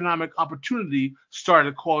 of economic opportunity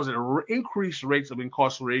started to cause increased rates of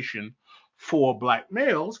incarceration for black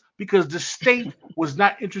males because the state was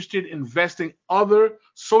not interested in investing other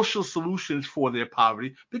social solutions for their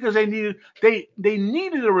poverty because they needed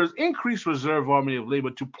an increased reserve army of labor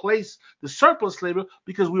to place the surplus labor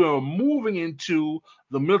because we were moving into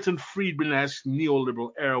the Milton Friedman-esque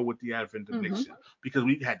neoliberal era with the advent of Mm-hmm. Nixon because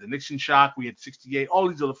we had the Nixon shock, we had 68, all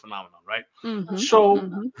these other phenomena, right? Mm-hmm. So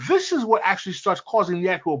Mm-hmm. this is what actually starts causing the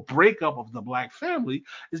actual breakup of the black family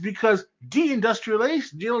is because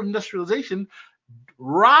deindustrialization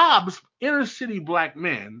robs inner city black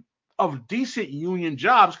men of decent union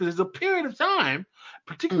jobs because there's a period of time,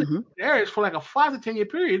 particularly Mm-hmm. in areas for like a 5 to 10 year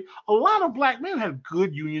period, a lot of black men have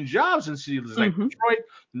good union jobs in cities like Mm-hmm. Detroit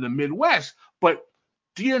in the Midwest. But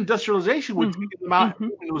deindustrialization would Mm-hmm. take them out and Mm-hmm.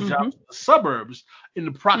 moving those Mm-hmm. jobs to the suburbs in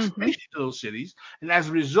the Mm-hmm. proximity to those cities. And as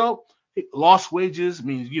a result, lost wages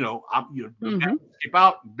means, the man Mm-hmm. skip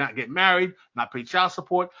out, not get married, not pay child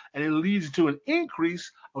support, and it leads to an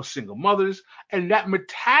increase of single mothers, and that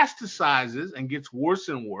metastasizes and gets worse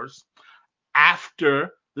and worse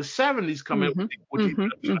after the 70s come in Mm-hmm. with the Mm-hmm.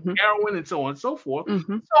 introduction of Mm-hmm. heroin and so on and so forth.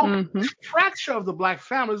 Mm-hmm. So Mm-hmm. this fracture of the black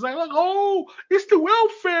family is like, oh, it's the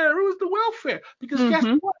welfare. It was the welfare. Because guess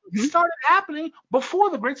Mm-hmm. what? It started happening before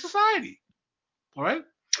the Great Society. All right?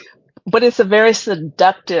 But it's a very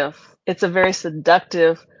seductive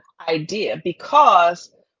idea, because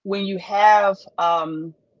when you have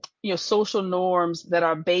social norms that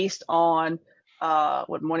are based on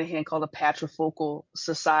what Moynihan called a patriarchal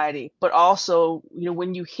society, but also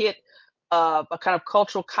when you hit a kind of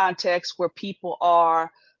cultural context where people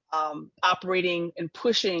are operating and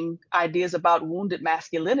pushing ideas about wounded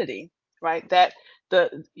masculinity, right? That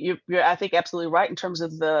you're I think absolutely right in terms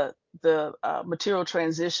of the material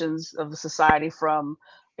transitions of the society from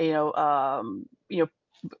you know um, you know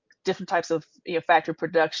different types of factory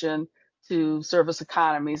production to service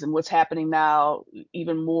economies, and what's happening now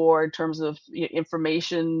even more in terms of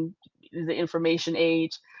information, the information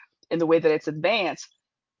age, and the way that it's advanced.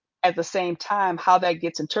 At the same time, how that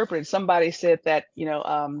gets interpreted, somebody said that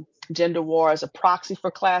gender war is a proxy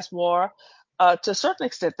for class war. To a certain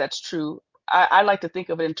extent that's true. I like to think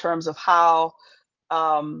of it in terms of how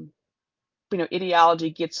um,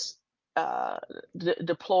 ideology gets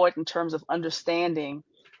deployed in terms of understanding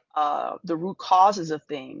the root causes of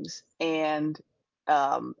things, and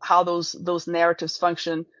how those narratives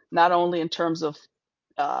function, not only in terms of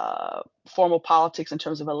formal politics in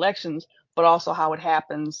terms of elections, but also how it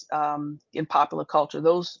happens in popular culture.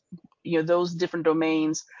 Those different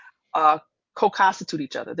domains co-constitute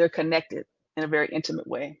each other. They're connected. in a very intimate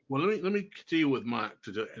way. Well, let me continue with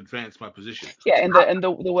to advance my position. Yeah, and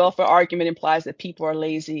the welfare argument implies that people are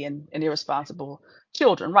lazy and irresponsible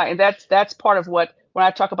children, right? And that's part of what when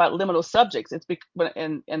I talk about liminal subjects,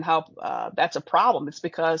 and how that's a problem. It's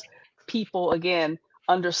because people again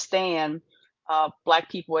understand Black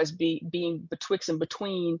people as being betwixt and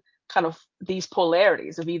between kind of these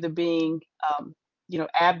polarities of either being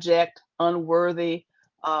abject, unworthy,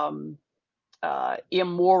 um,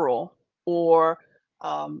 immoral, or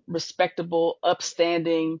respectable,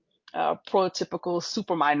 upstanding, prototypical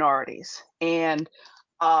super minorities,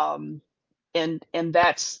 um, and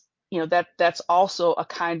that's that's also a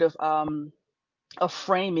kind of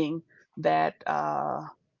framing that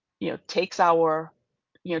takes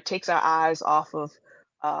our eyes off of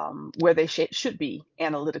where they should be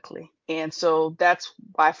analytically, and so that's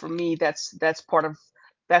why for me that's part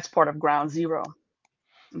of ground zero.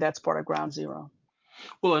 That's part of ground zero.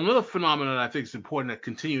 Well, another phenomenon I think is important that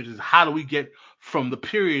continues is how do we get from the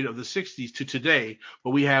period of the 60s to today,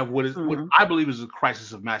 where we have what Hmm. I believe is a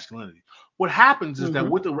crisis of masculinity. What happens is that Hmm.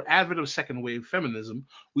 with the advent of second wave feminism,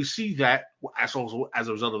 we see that as also as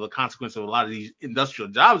a result of the consequence of a lot of these industrial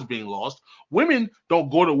jobs being lost, women don't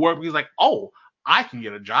go to work because like, oh, I can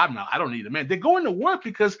get a job now. I don't need a man. They're going to work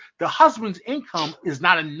because the husband's income is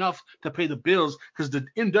not enough to pay the bills because the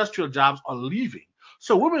industrial jobs are leaving.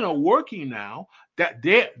 So women are working now that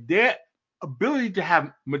their ability to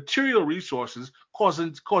have material resources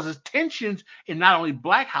causes tensions in not only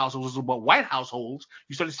black households but white households.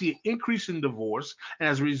 You start to see an increase in divorce, and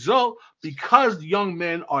as a result, because young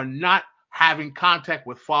men are not having contact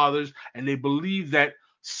with fathers, and they believe that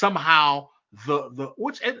somehow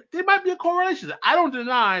which and there might be a correlation. I don't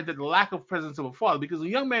deny that the lack of presence of a father, because a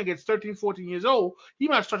young man gets 13, 14 years old, he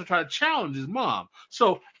might start to try to challenge his mom.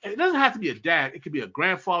 So it doesn't have to be a dad. It could be a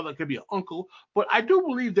grandfather. It could be an uncle. But I do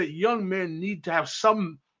believe that young men need to have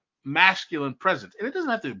some masculine presence, and it doesn't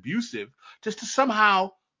have to be abusive, just to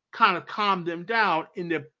somehow kind of calm them down in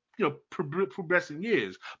their progressing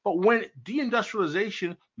years. But when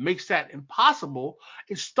deindustrialization makes that impossible,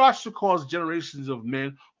 it starts to cause generations of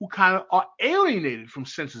men who kind of are alienated from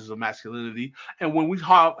senses of masculinity. And when we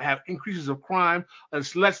have increases of crime,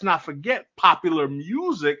 let's not forget popular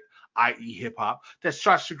music, i.e., hip hop, that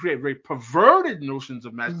starts to create very perverted notions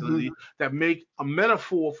of Hmm. masculinity that make a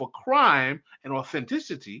metaphor for crime and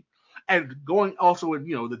authenticity. And going also in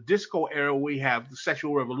the disco era, we have the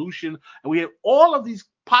sexual revolution, and we have all of these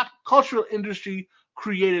pop cultural industry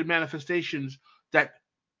created manifestations that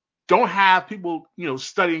don't have people,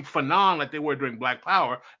 studying Fanon like they were during Black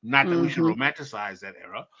Power. Not that we should Hmm. romanticize that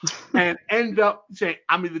era, and end up saying,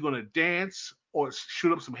 I'm either going to dance or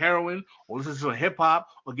shoot up some heroin or listen to some hip hop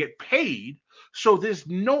or get paid. So there's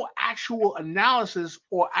no actual analysis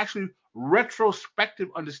or actually retrospective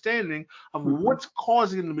understanding of Hmm. what's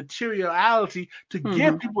causing the materiality to Hmm.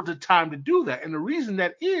 give people the time to do that. And the reason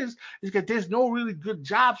that is that there's no really good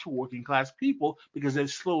jobs for working class people because they're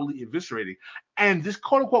slowly eviscerating. And this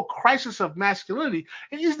quote unquote crisis of masculinity,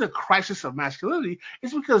 it isn't a crisis of masculinity.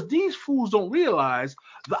 It's because these fools don't realize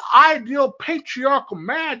the ideal patriarchal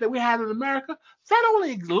man that we had in America, that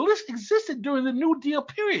only existed during the New Deal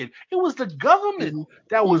period. It was the government Hmm.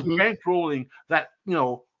 that was Hmm. bankrolling that,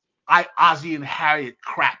 Ozzie and Harriet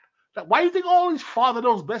crap. Why do you think all these Father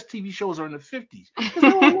Those Best TV shows are in the 50s? Because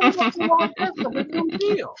they were living up to the orchestra of the New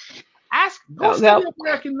Deal. Go study Yep.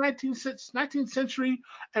 American 19th century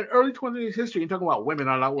and early 20th history and talk about women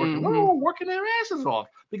are not working. Women Hmm. were working their asses off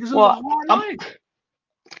because it was a Well, hard I'm life.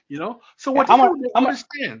 So yeah, what you do to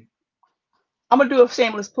understand. I'm gonna do a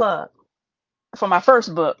shameless plug for my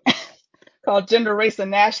first book called Gender, Race,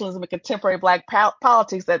 and Nationalism in Contemporary Black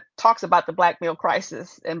Politics, that talks about the black male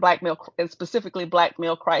crisis and specifically black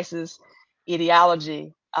male crisis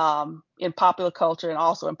ideology in popular culture and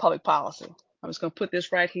also in public policy. I'm just going to put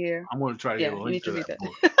this right here. I'm going to try to get Yeah, a you link need to to read that that.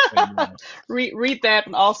 book. And, Read that,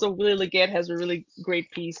 and also Willie Leggett has a really great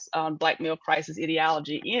piece on black male crisis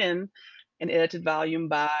ideology in an edited volume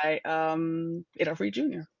by Adolph Reed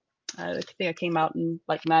Jr. I think it came out in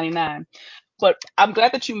like '99. But I'm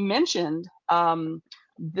glad that you mentioned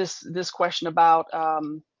this question about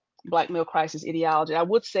black male crisis ideology. I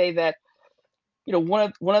would say that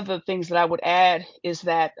one of the things that I would add is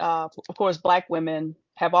that of course black women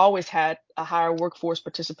have always had a higher workforce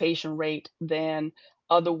participation rate than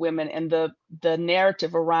other women, and the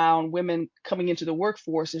narrative around women coming into the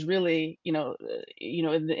workforce is really in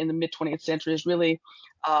the mid 20th century is really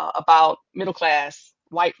about middle class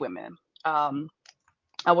white women. Um,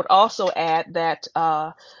 I would also add that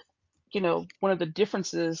one of the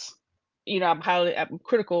differences, I'm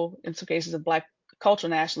critical in some cases of black cultural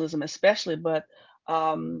nationalism, especially, but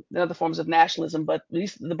and other forms of nationalism, but at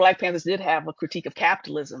least the Black Panthers did have a critique of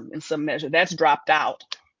capitalism in some measure. That's dropped out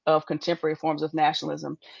of contemporary forms of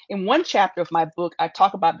nationalism. In one chapter of my book, I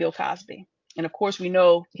talk about Bill Cosby. And of course, we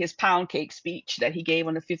know his pound cake speech that he gave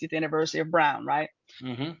on the 50th anniversary of Brown, right?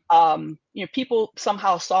 People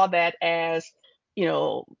somehow saw that as,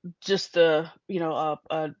 just it's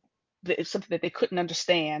something that they couldn't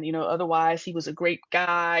understand. Otherwise he was a great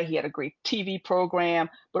guy. He had a great TV program,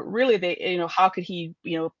 but really how could he,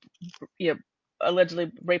 you know,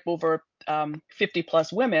 allegedly rape over 50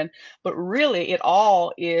 plus women? But really, it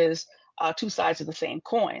all is two sides of the same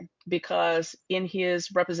coin, because in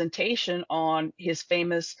his representation on his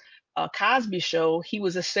famous Cosby show, he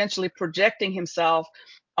was essentially projecting himself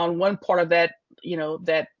on one part of that,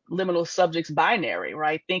 that liminal subjects binary,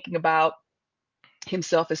 right? Thinking about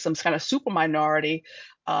himself as some kind of super minority,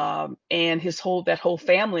 and that whole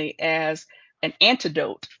family as an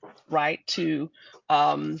antidote, right, to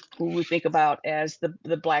who we think about as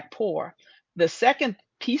the Black poor. The second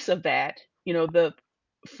piece of that,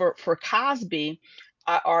 for Cosby,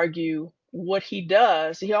 I argue what he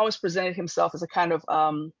does. He always presented himself as a kind of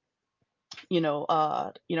a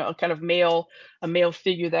kind of a male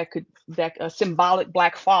figure that a symbolic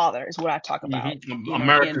Black father is what I talk about.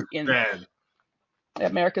 America's In Dad.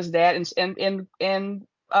 America's Dad, and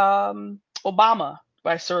Obama,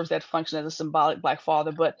 right, serves that function as a symbolic Black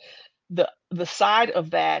father. But the side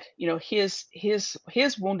of that, his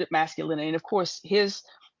wounded masculinity, and of course his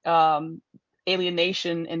um,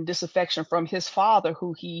 alienation and disaffection from his father,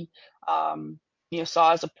 who he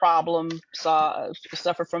saw as a problem,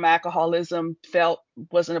 suffered from alcoholism, felt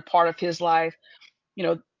wasn't a part of his life. you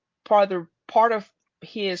know, part of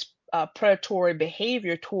his predatory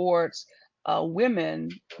behavior towards women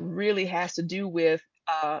really has to do with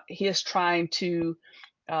his trying to,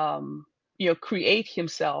 create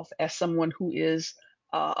himself as someone who is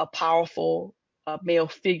a powerful male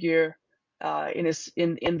figure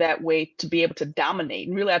in that way, to be able to dominate.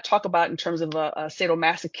 And really, I talk about it in terms of a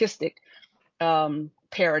sadomasochistic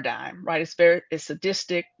paradigm, right? It's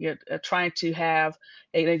sadistic. You're trying to have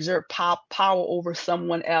and exert power over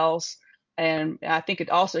someone else, and I think it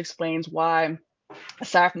also explains why,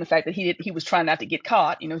 aside from the fact that he was trying not to get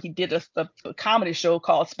caught. He did a comedy show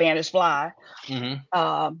called Spanish Fly,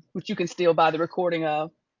 which you can still buy the recording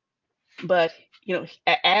of. But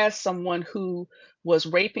as someone who was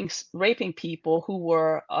raping people who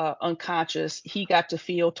were unconscious, he got to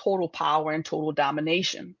feel total power and total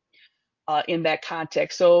domination in that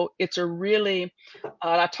context. So it's a really,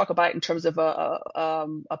 I talk about it in terms of a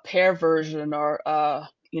perversion, or a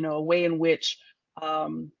way in which a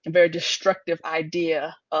very destructive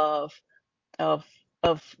idea of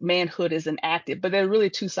manhood is enacted. But they're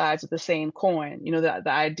really two sides of the same coin. The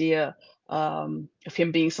idea of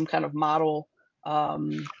him being some kind of model,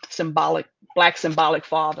 symbolic Black symbolic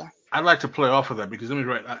father. I'd like to play off of that, because let me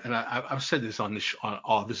write, and I've said this on This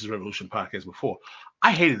Is Revolution podcast before.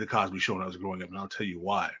 I hated the Cosby Show when I was growing up, and I'll tell you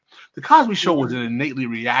why. The Cosby Show was an innately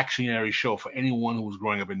reactionary show for anyone who was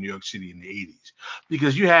growing up in New York City in the 80s,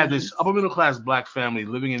 because you had this upper middle class Black family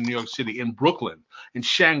living in New York City, in Brooklyn, in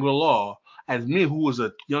Shangri-La, as me, who was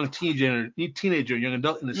a young teenager, young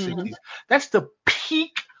adult in the 60s. That's the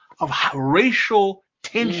peak of racial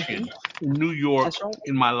tension in New York That's right.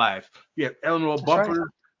 in my life. You had Eleanor That's right. Bumper,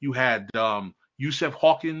 you had Yusef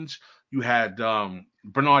Hawkins, you had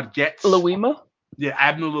Bernard Getz, Louima. yeah,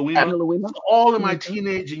 Abner Louima, Abner Louima. all in my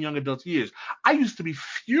teenage and young adult years. I used to be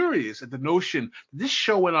furious at the notion that this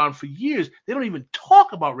show went on for years. They don't even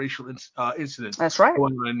talk about racial incidents That's right.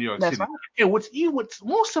 going on in New York That's City. right. And what's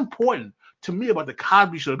most important to me about the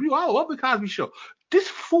Cosby Show, people, I love the Cosby Show. This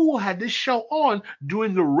fool had this show on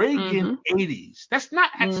during the Reagan 80s. That's not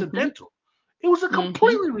accidental. It was a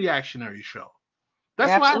completely reactionary show.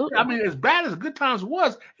 That's why I Absolutely. mean, as bad as Good Times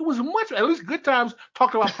was, it was much, at least Good Times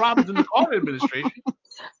talked about problems in the Carter administration.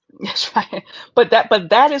 That's right. But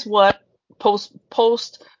that is what post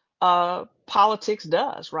politics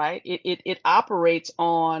does, right? It operates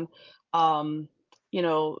on an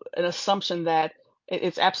assumption that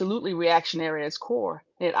it's absolutely reactionary at its core.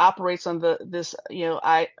 It operates on this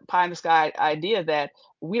pie in the sky idea that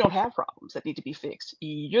we don't have problems that need to be fixed.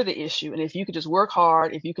 You're the issue, and if you could just work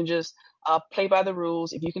hard, if you can just play by the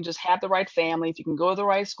rules, if you can just have the right family, if you can go to the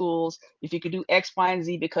right schools, if you can do X, Y, and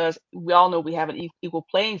Z, because we all know we have an equal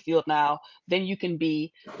playing field now, then you can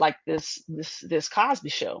be like this Cosby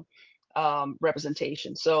Show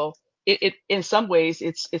representation. So it in some ways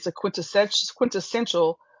it's a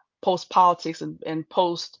quintessential post politics and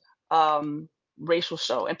post racial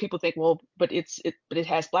show. And people think, well, but it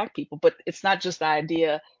has Black people, but it's not just the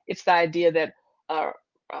idea. It's the idea that uh,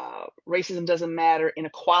 racism doesn't matter,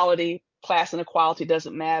 inequality, class inequality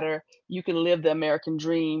doesn't matter. You can live the American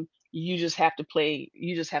dream. You just have to play.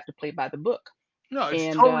 You just have to play by the book, No, it's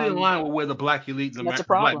and totally in line with where the black elite, that's a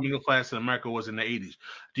the black problem. middle class in America was in the 80s.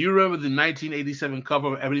 Do you remember the 1987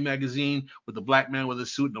 cover of Ebony magazine with the black man with a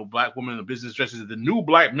suit and the black woman in the business dresses? The new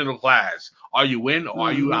black middle class. Are you in or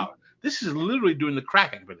are you Mm-hmm. out? This is literally during the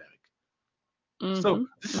crack epidemic. So Mm-hmm.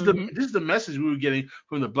 this is the Mm-hmm. this is the message we were getting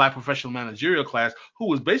from the black professional managerial class, who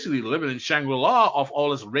was basically living in Shangri-La off all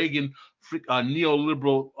this Reagan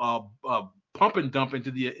neoliberal pump and dump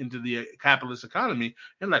into the capitalist economy,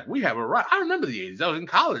 and like we have a right. I remember the 80s. I was in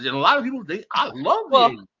college, and a lot of people I love the Well,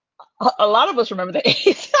 80s. a lot of us remember the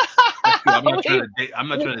 80s. That's true. I'm not trying we to date. I'm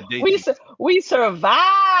not we trying to date we you. su- we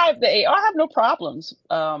survived the 80s. I have no problems.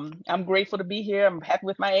 I'm grateful to be here. I'm happy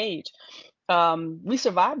with my age. We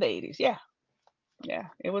survived the 80s. Yeah, yeah.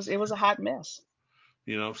 It was a hot mess.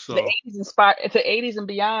 The So 80s inspired. The 80s and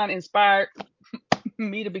beyond inspired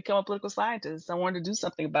me to become a political scientist. I wanted to do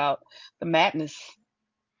something about the madness.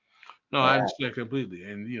 no, I Yeah. understand completely.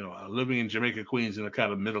 And living in Jamaica, Queens, in a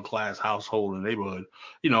kind of middle class household and neighborhood,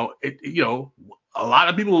 a lot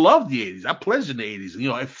of people love the 80s. I pledged in the 80s.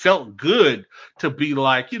 It felt good to be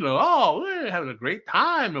like, oh, we're having a great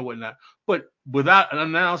time and whatnot. But without an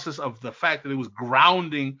analysis of the fact that it was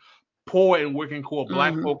grounding poor and working poor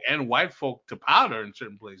black Mhm. folk and white folk to powder in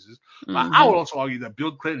certain places. I would Mhm. also argue that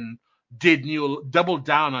Bill Clinton did doubled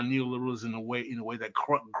down on neoliberalism in a way that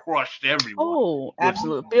crushed everyone Oh, with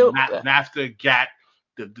absolutely. Bill. NAFTA, GATT,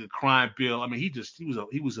 the crime bill. I mean,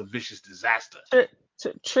 he was a vicious disaster.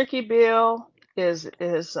 Tricky Bill is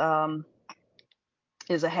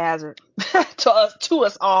a hazard to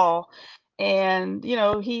us all, and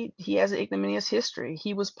he has an ignominious history.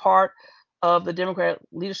 He was part of the Democrat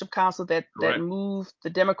Leadership Council that Correct. moved the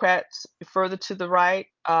Democrats further to the right.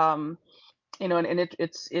 And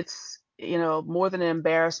it's more than an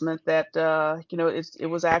embarrassment that it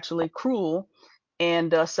was actually cruel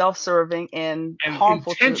and self-serving and And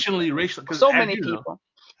harmful to intentionally racial, because so many people.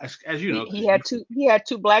 as you He, know, he because had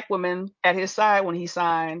two black women at his side when he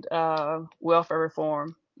signed welfare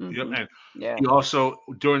reform. yep, and Yeah. he also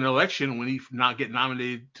during the election when he not get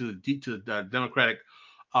nominated to the Democratic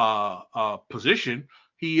position,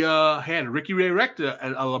 he had Ricky Ray Rector,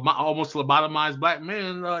 almost lobotomized black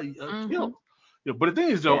man, Hmm. killed. But the thing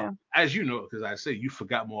is, though, Yeah. as you know, because I say you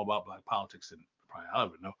forgot more about black politics than probably I'll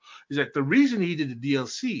ever know, is that the reason he did the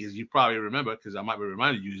DLC, as you probably remember, because I might be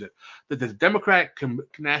reminded you, is that the Democratic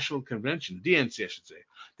National Convention, DNC, I should say,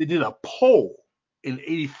 they did a poll in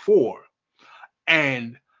 '84,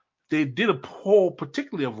 and they did a poll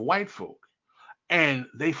particularly of white folk, and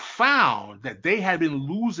they found that they had been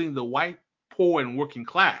losing the white poor and working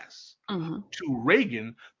class Hmm. to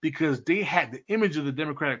Reagan because they had the image of the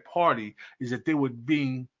Democratic Party is that they were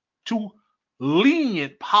being too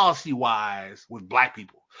lenient policy wise with black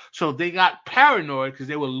people. So they got paranoid because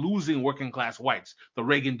they were losing working class whites, the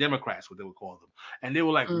Reagan Democrats, what they would call them. And they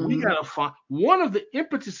were like, we Hmm. got to find one of the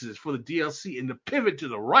impetuses for the DLC and the pivot to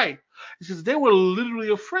the right is because they were literally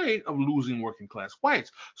afraid of losing working class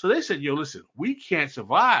whites. So they said, yo, listen, we can't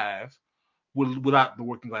survive without the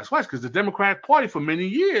working class whites because the Democratic Party for many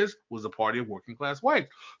years was the party of working class whites.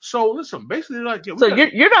 So listen, basically, they're like, yeah, we So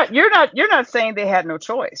got you're not saying they had no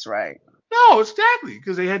choice, right? no, exactly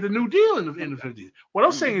because they had the New Deal in the 50s. What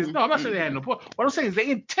I'm saying is, Hmm. no, I'm not saying they had Hmm. no point. What I'm saying is they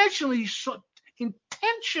intentionally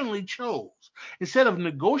chose instead of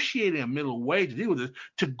negotiating a middle way to deal with this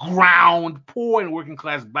to ground poor and working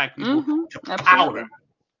class black people Hmm. to powder.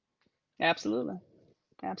 Absolutely. Absolutely.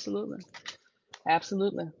 Absolutely.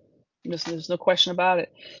 Absolutely. There's no question about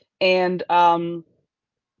it. And and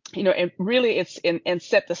really it's and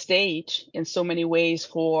set the stage in so many ways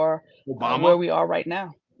for Obama, where we are right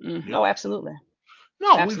now. Oh, yep. absolutely.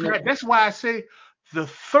 No, we've had. Absolutely. That's why I say the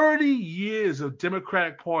 30 years of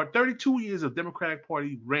Democratic Party, 32 years of Democratic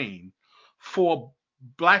Party reign for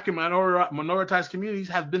black and minoritized communities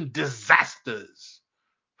have been disasters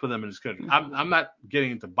for them in this country. I'm not getting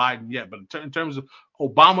into Biden yet, but in terms of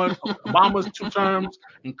Obama's 2 terms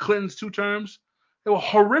and Clinton's 2 terms, they were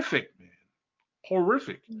horrific, man,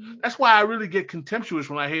 horrific. Mhm. That's why I really get contemptuous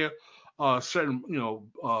when I hear certain,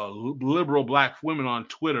 liberal black women on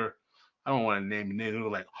Twitter. I don't want to name names. They're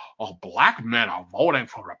like, "Oh, black men are voting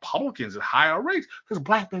for Republicans at higher rates because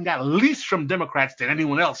black men got least from Democrats than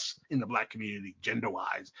anyone else in the black community,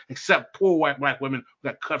 gender-wise, except poor white black women who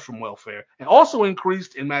got cut from welfare and also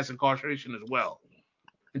increased in mass incarceration as well."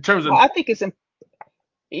 In terms of Well, I think it's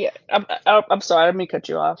yeah. I'm sorry, I didn't mean to cut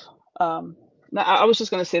you off. Um, no, I was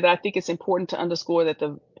just going to say that I think it's important to underscore that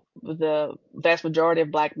the vast majority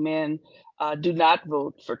of black men do not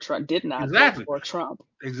vote for Trump, did not vote Exactly. for Trump.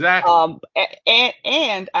 Exactly.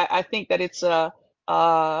 And I think that it's a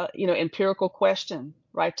empirical question,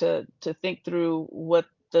 right? To think through what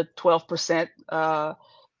the 12%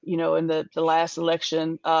 in the last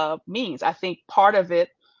election means. I think part of it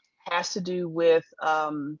has to do with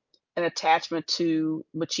an attachment to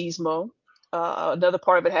machismo. Another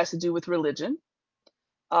part of it has to do with religion,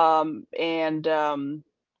 and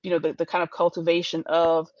the kind of cultivation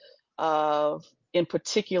of in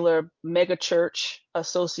particular mega church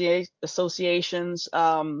associations,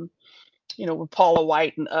 with Paula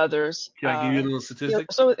White and others. Can I give you a little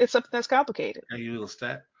statistic? So it's something that's complicated. Can I give you a little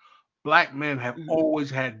stat? Black men have Mhm. always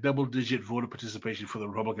had double-digit voter participation for the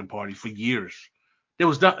Republican Party for years. There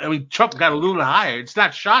was not. I mean, Trump got a little bit higher. It's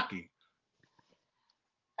not shocking.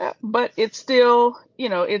 But it's still,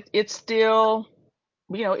 it's still,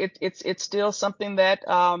 it's still something that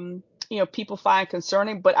people find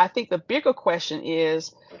concerning. But I think the bigger question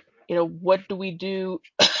is, what do we do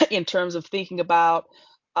in terms of thinking about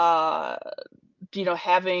uh,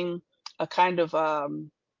 having a kind of a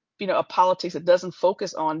politics that doesn't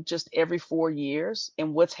focus on just every 4 years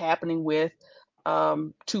and what's happening with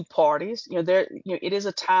two parties. It is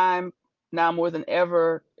a time now more than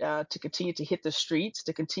ever to continue to hit the streets,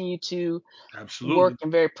 to continue to work Absolutely.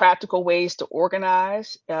 in very practical ways to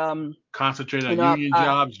organize. Concentrate You on know, union I,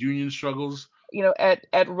 jobs, union struggles.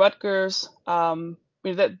 at Rutgers,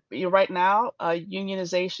 right now,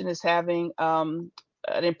 unionization is having an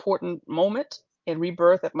important moment in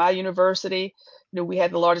rebirth. At my university, we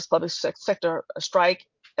had the largest public sector strike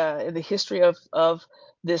in the history of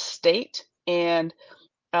this state, and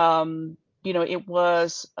it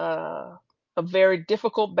was a very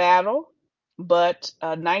difficult battle, but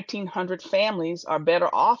 1,900 families are better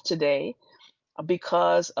off today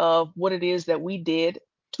because of what it is that we did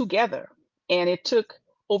together. And it took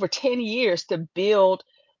over 10 years to build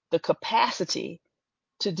the capacity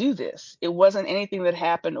to do this. It wasn't anything that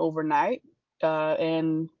happened overnight.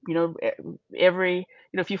 And,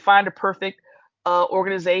 if you find a perfect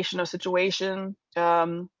organization or situation,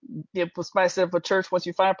 somebody said for church, once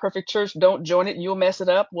you find a perfect church, don't join it, you'll mess it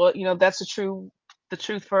up. Well, that's the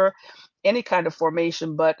truth for any kind of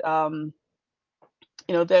formation. But, that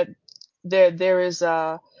there is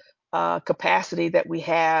capacity that we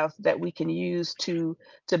have that we can use to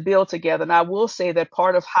build together. And I will say that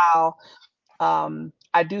part of how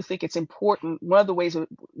I do think it's important. One of the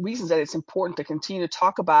reasons that it's important to continue to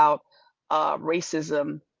talk about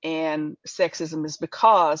racism and sexism is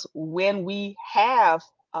because when we have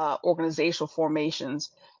organizational formations,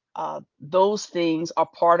 those things are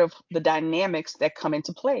part of the dynamics that come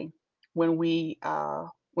into play when we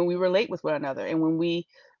relate with one another, and when we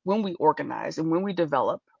organize and when we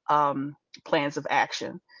develop plans of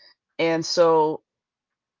action. And so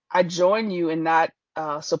I join you in not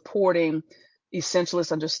supporting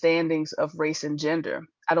essentialist understandings of race and gender.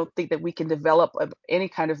 I don't think that we can develop any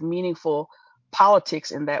kind of meaningful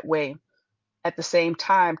politics in that way. At the same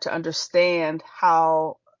time, to understand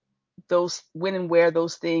how when and where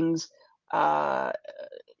those things, uh,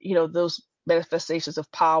 those manifestations of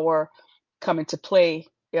power come into play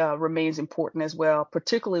remains important as well,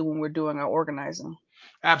 particularly when we're doing our organizing.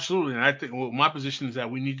 Absolutely. And I think, well, my position is that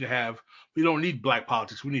we don't need black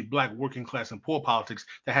politics. We need black working class and poor politics.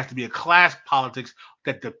 There has to be a class politics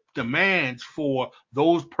that demands for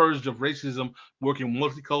those purged of racism, working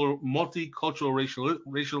multicultural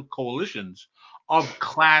racial coalitions of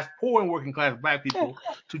class, poor and working class black Yeah, people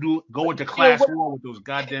to go into you know class what war with those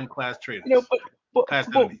goddamn class you know, traitors, but class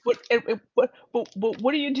but enemies. but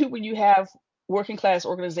what do you do when you have working class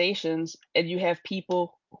organizations and you have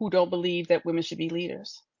people who don't believe that women should be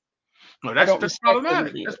leaders No, or don't that's respect women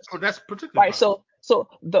problematic. leaders? That's particularly Right. problematic. So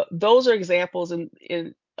those are examples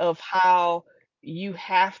of how you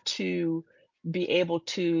have to be able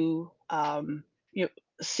to you know,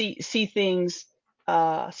 see things,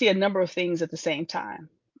 see a number of things at the same time,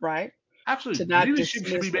 right? To Absolutely. not Leadership should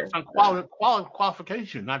be dismiss based it. on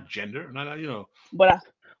qualification, not gender. But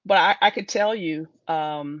I could tell you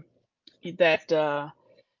that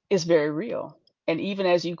is very real. And even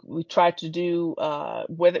as we try to do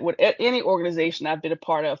any organization I've been a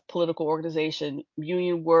part of, political organization,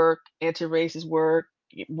 union work, anti-racist work,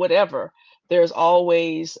 whatever, there's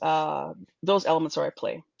always those elements are at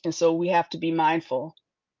play. And so we have to be mindful.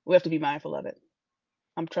 We have to be mindful of it.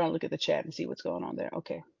 I'm trying to look at the chat and see what's going on there.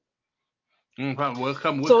 Okay. We'll So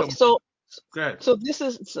come. so Go ahead.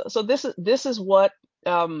 this is what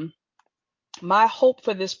my hope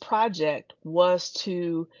for this project was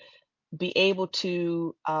to be able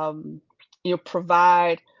to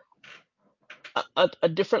provide a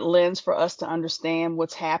different lens for us to understand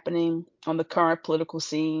what's happening on the current political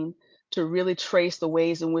scene, to really trace the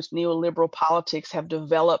ways in which neoliberal politics have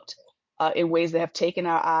developed in ways that have taken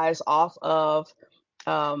our eyes off of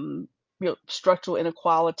um, structural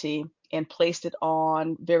inequality and placed it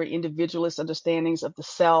on very individualist understandings of the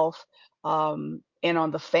self, and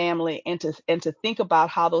on the family, and to think about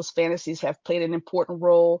how those fantasies have played an important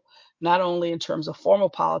role, not only in terms of formal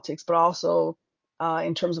politics, but also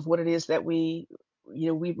in terms of what it is that we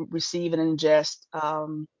receive and ingest,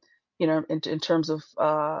 in terms of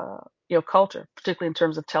culture, particularly in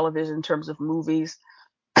terms of television, in terms of movies,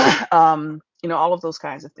 all of those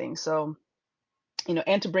kinds of things. So,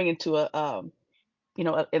 and to bring into a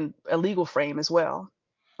legal frame as well,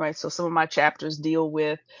 right? So some of my chapters deal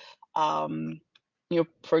with, um,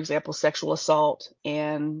 for example, sexual assault,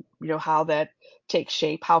 and how that takes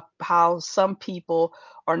shape, how some people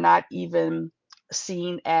are not even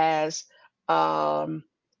seen as um,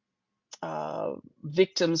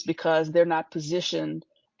 victims because they're not positioned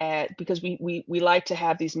because we like to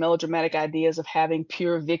have these melodramatic ideas of having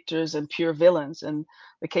pure victors and pure villains. And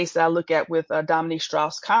the case that I look at with Dominique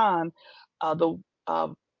Strauss-Kahn, the uh,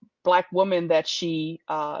 black woman that he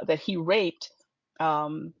raped,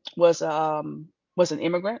 was was an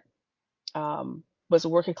immigrant, was a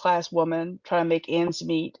working class woman trying to make ends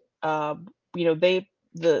meet. They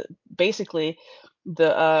the basically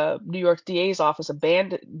the New York DA's office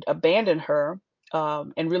abandoned her,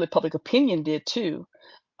 and really public opinion did too.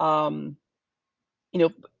 Um, you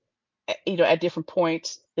know, at different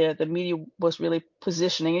points, the media was really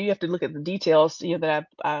positioning, and you have to look at the details, that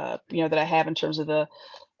I have in terms of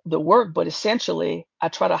the work. But essentially, I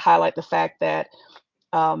try to highlight the fact that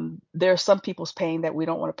there are some people's pain that we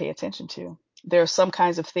don't want to pay attention to. There are some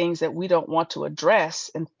kinds of things that we don't want to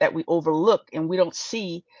address and that we overlook and we don't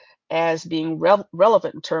see as being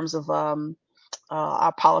relevant in terms of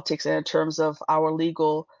our politics and in terms of our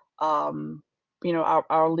legal,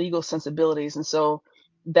 our legal sensibilities. And so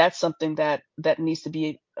that's something that needs to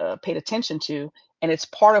be paid attention to. And it's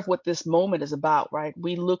part of what this moment is about, right?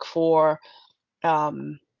 We look for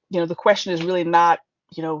um, the question is really not,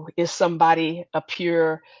 is somebody a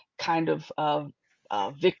pure kind of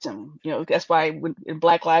victim? That's why when in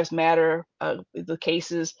Black Lives Matter, the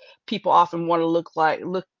cases, people often want to look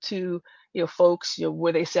to, folks,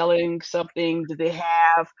 were they selling something? Were they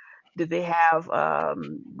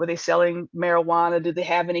selling marijuana? Did they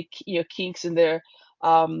have any, kinks in their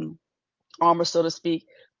um, armor, so to speak?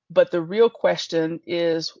 But the real question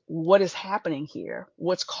is, what is happening here?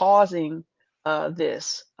 What's causing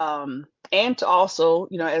this? And to also,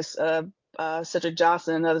 as Cedric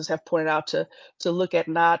Johnson and others have pointed out, to look at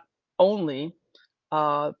not only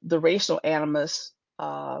the racial animus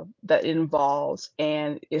that it involves,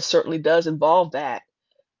 and it certainly does involve that,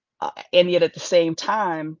 and yet at the same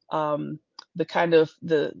time, the kind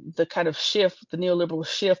of shift, the neoliberal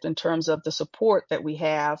shift in terms of the support that we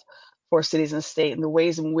have for cities and state, and the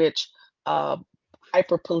ways in which uh,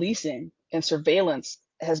 hyper policing and surveillance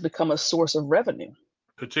has become a source of revenue,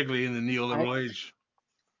 particularly in the right? neoliberal age.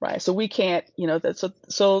 Right. So we can't, that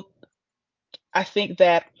so I think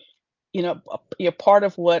that part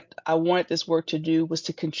of what I wanted this work to do was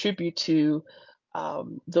to contribute to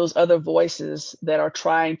those other voices that are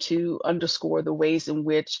trying to underscore the ways in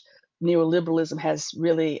which neoliberalism has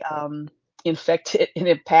really infected and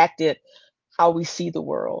impacted how we see the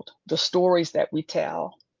world, the stories that we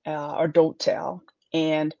tell or don't tell,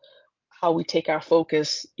 and how we take our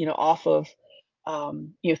focus, off of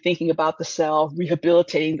thinking about the self,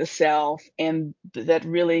 rehabilitating the self, and that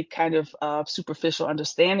really kind of superficial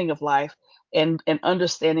understanding of life, and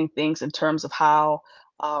understanding things in terms of how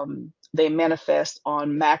they manifest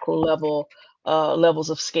on macro levels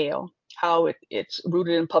of scale, how it's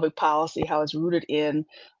rooted in public policy, how it's rooted in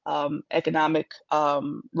economic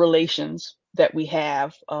relations that we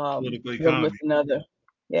have Political one with economy. another.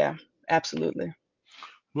 Yeah, absolutely.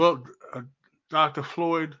 Well, Dr.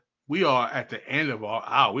 Floyd, we are at the end of our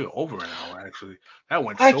hour. We're over an hour, actually. That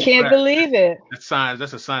went I so can't fast. believe it. That's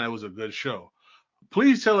a sign that was a good show.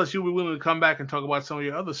 Please tell us you'll be willing to come back and talk about some of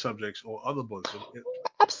your other subjects or other books.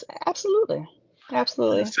 Absolutely. And the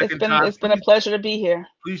Absolutely. It's second been time, it's been a pleasure to be here.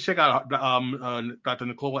 please check out Dr.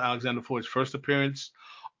 Nikol Alexander-Floyd's first appearance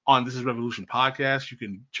on This Is Revolution podcast. You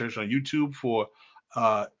can search on YouTube for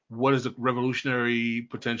what is the revolutionary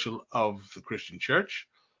potential of the Christian church.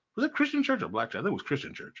 Was it Christian church or black church? I think it was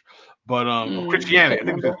Christian church. But or Can't Christianity. I think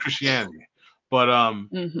it was remember. Christianity. But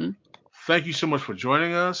Hmm. thank you so much for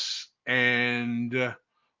joining us. And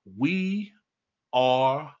we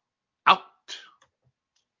are out.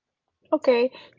 Okay.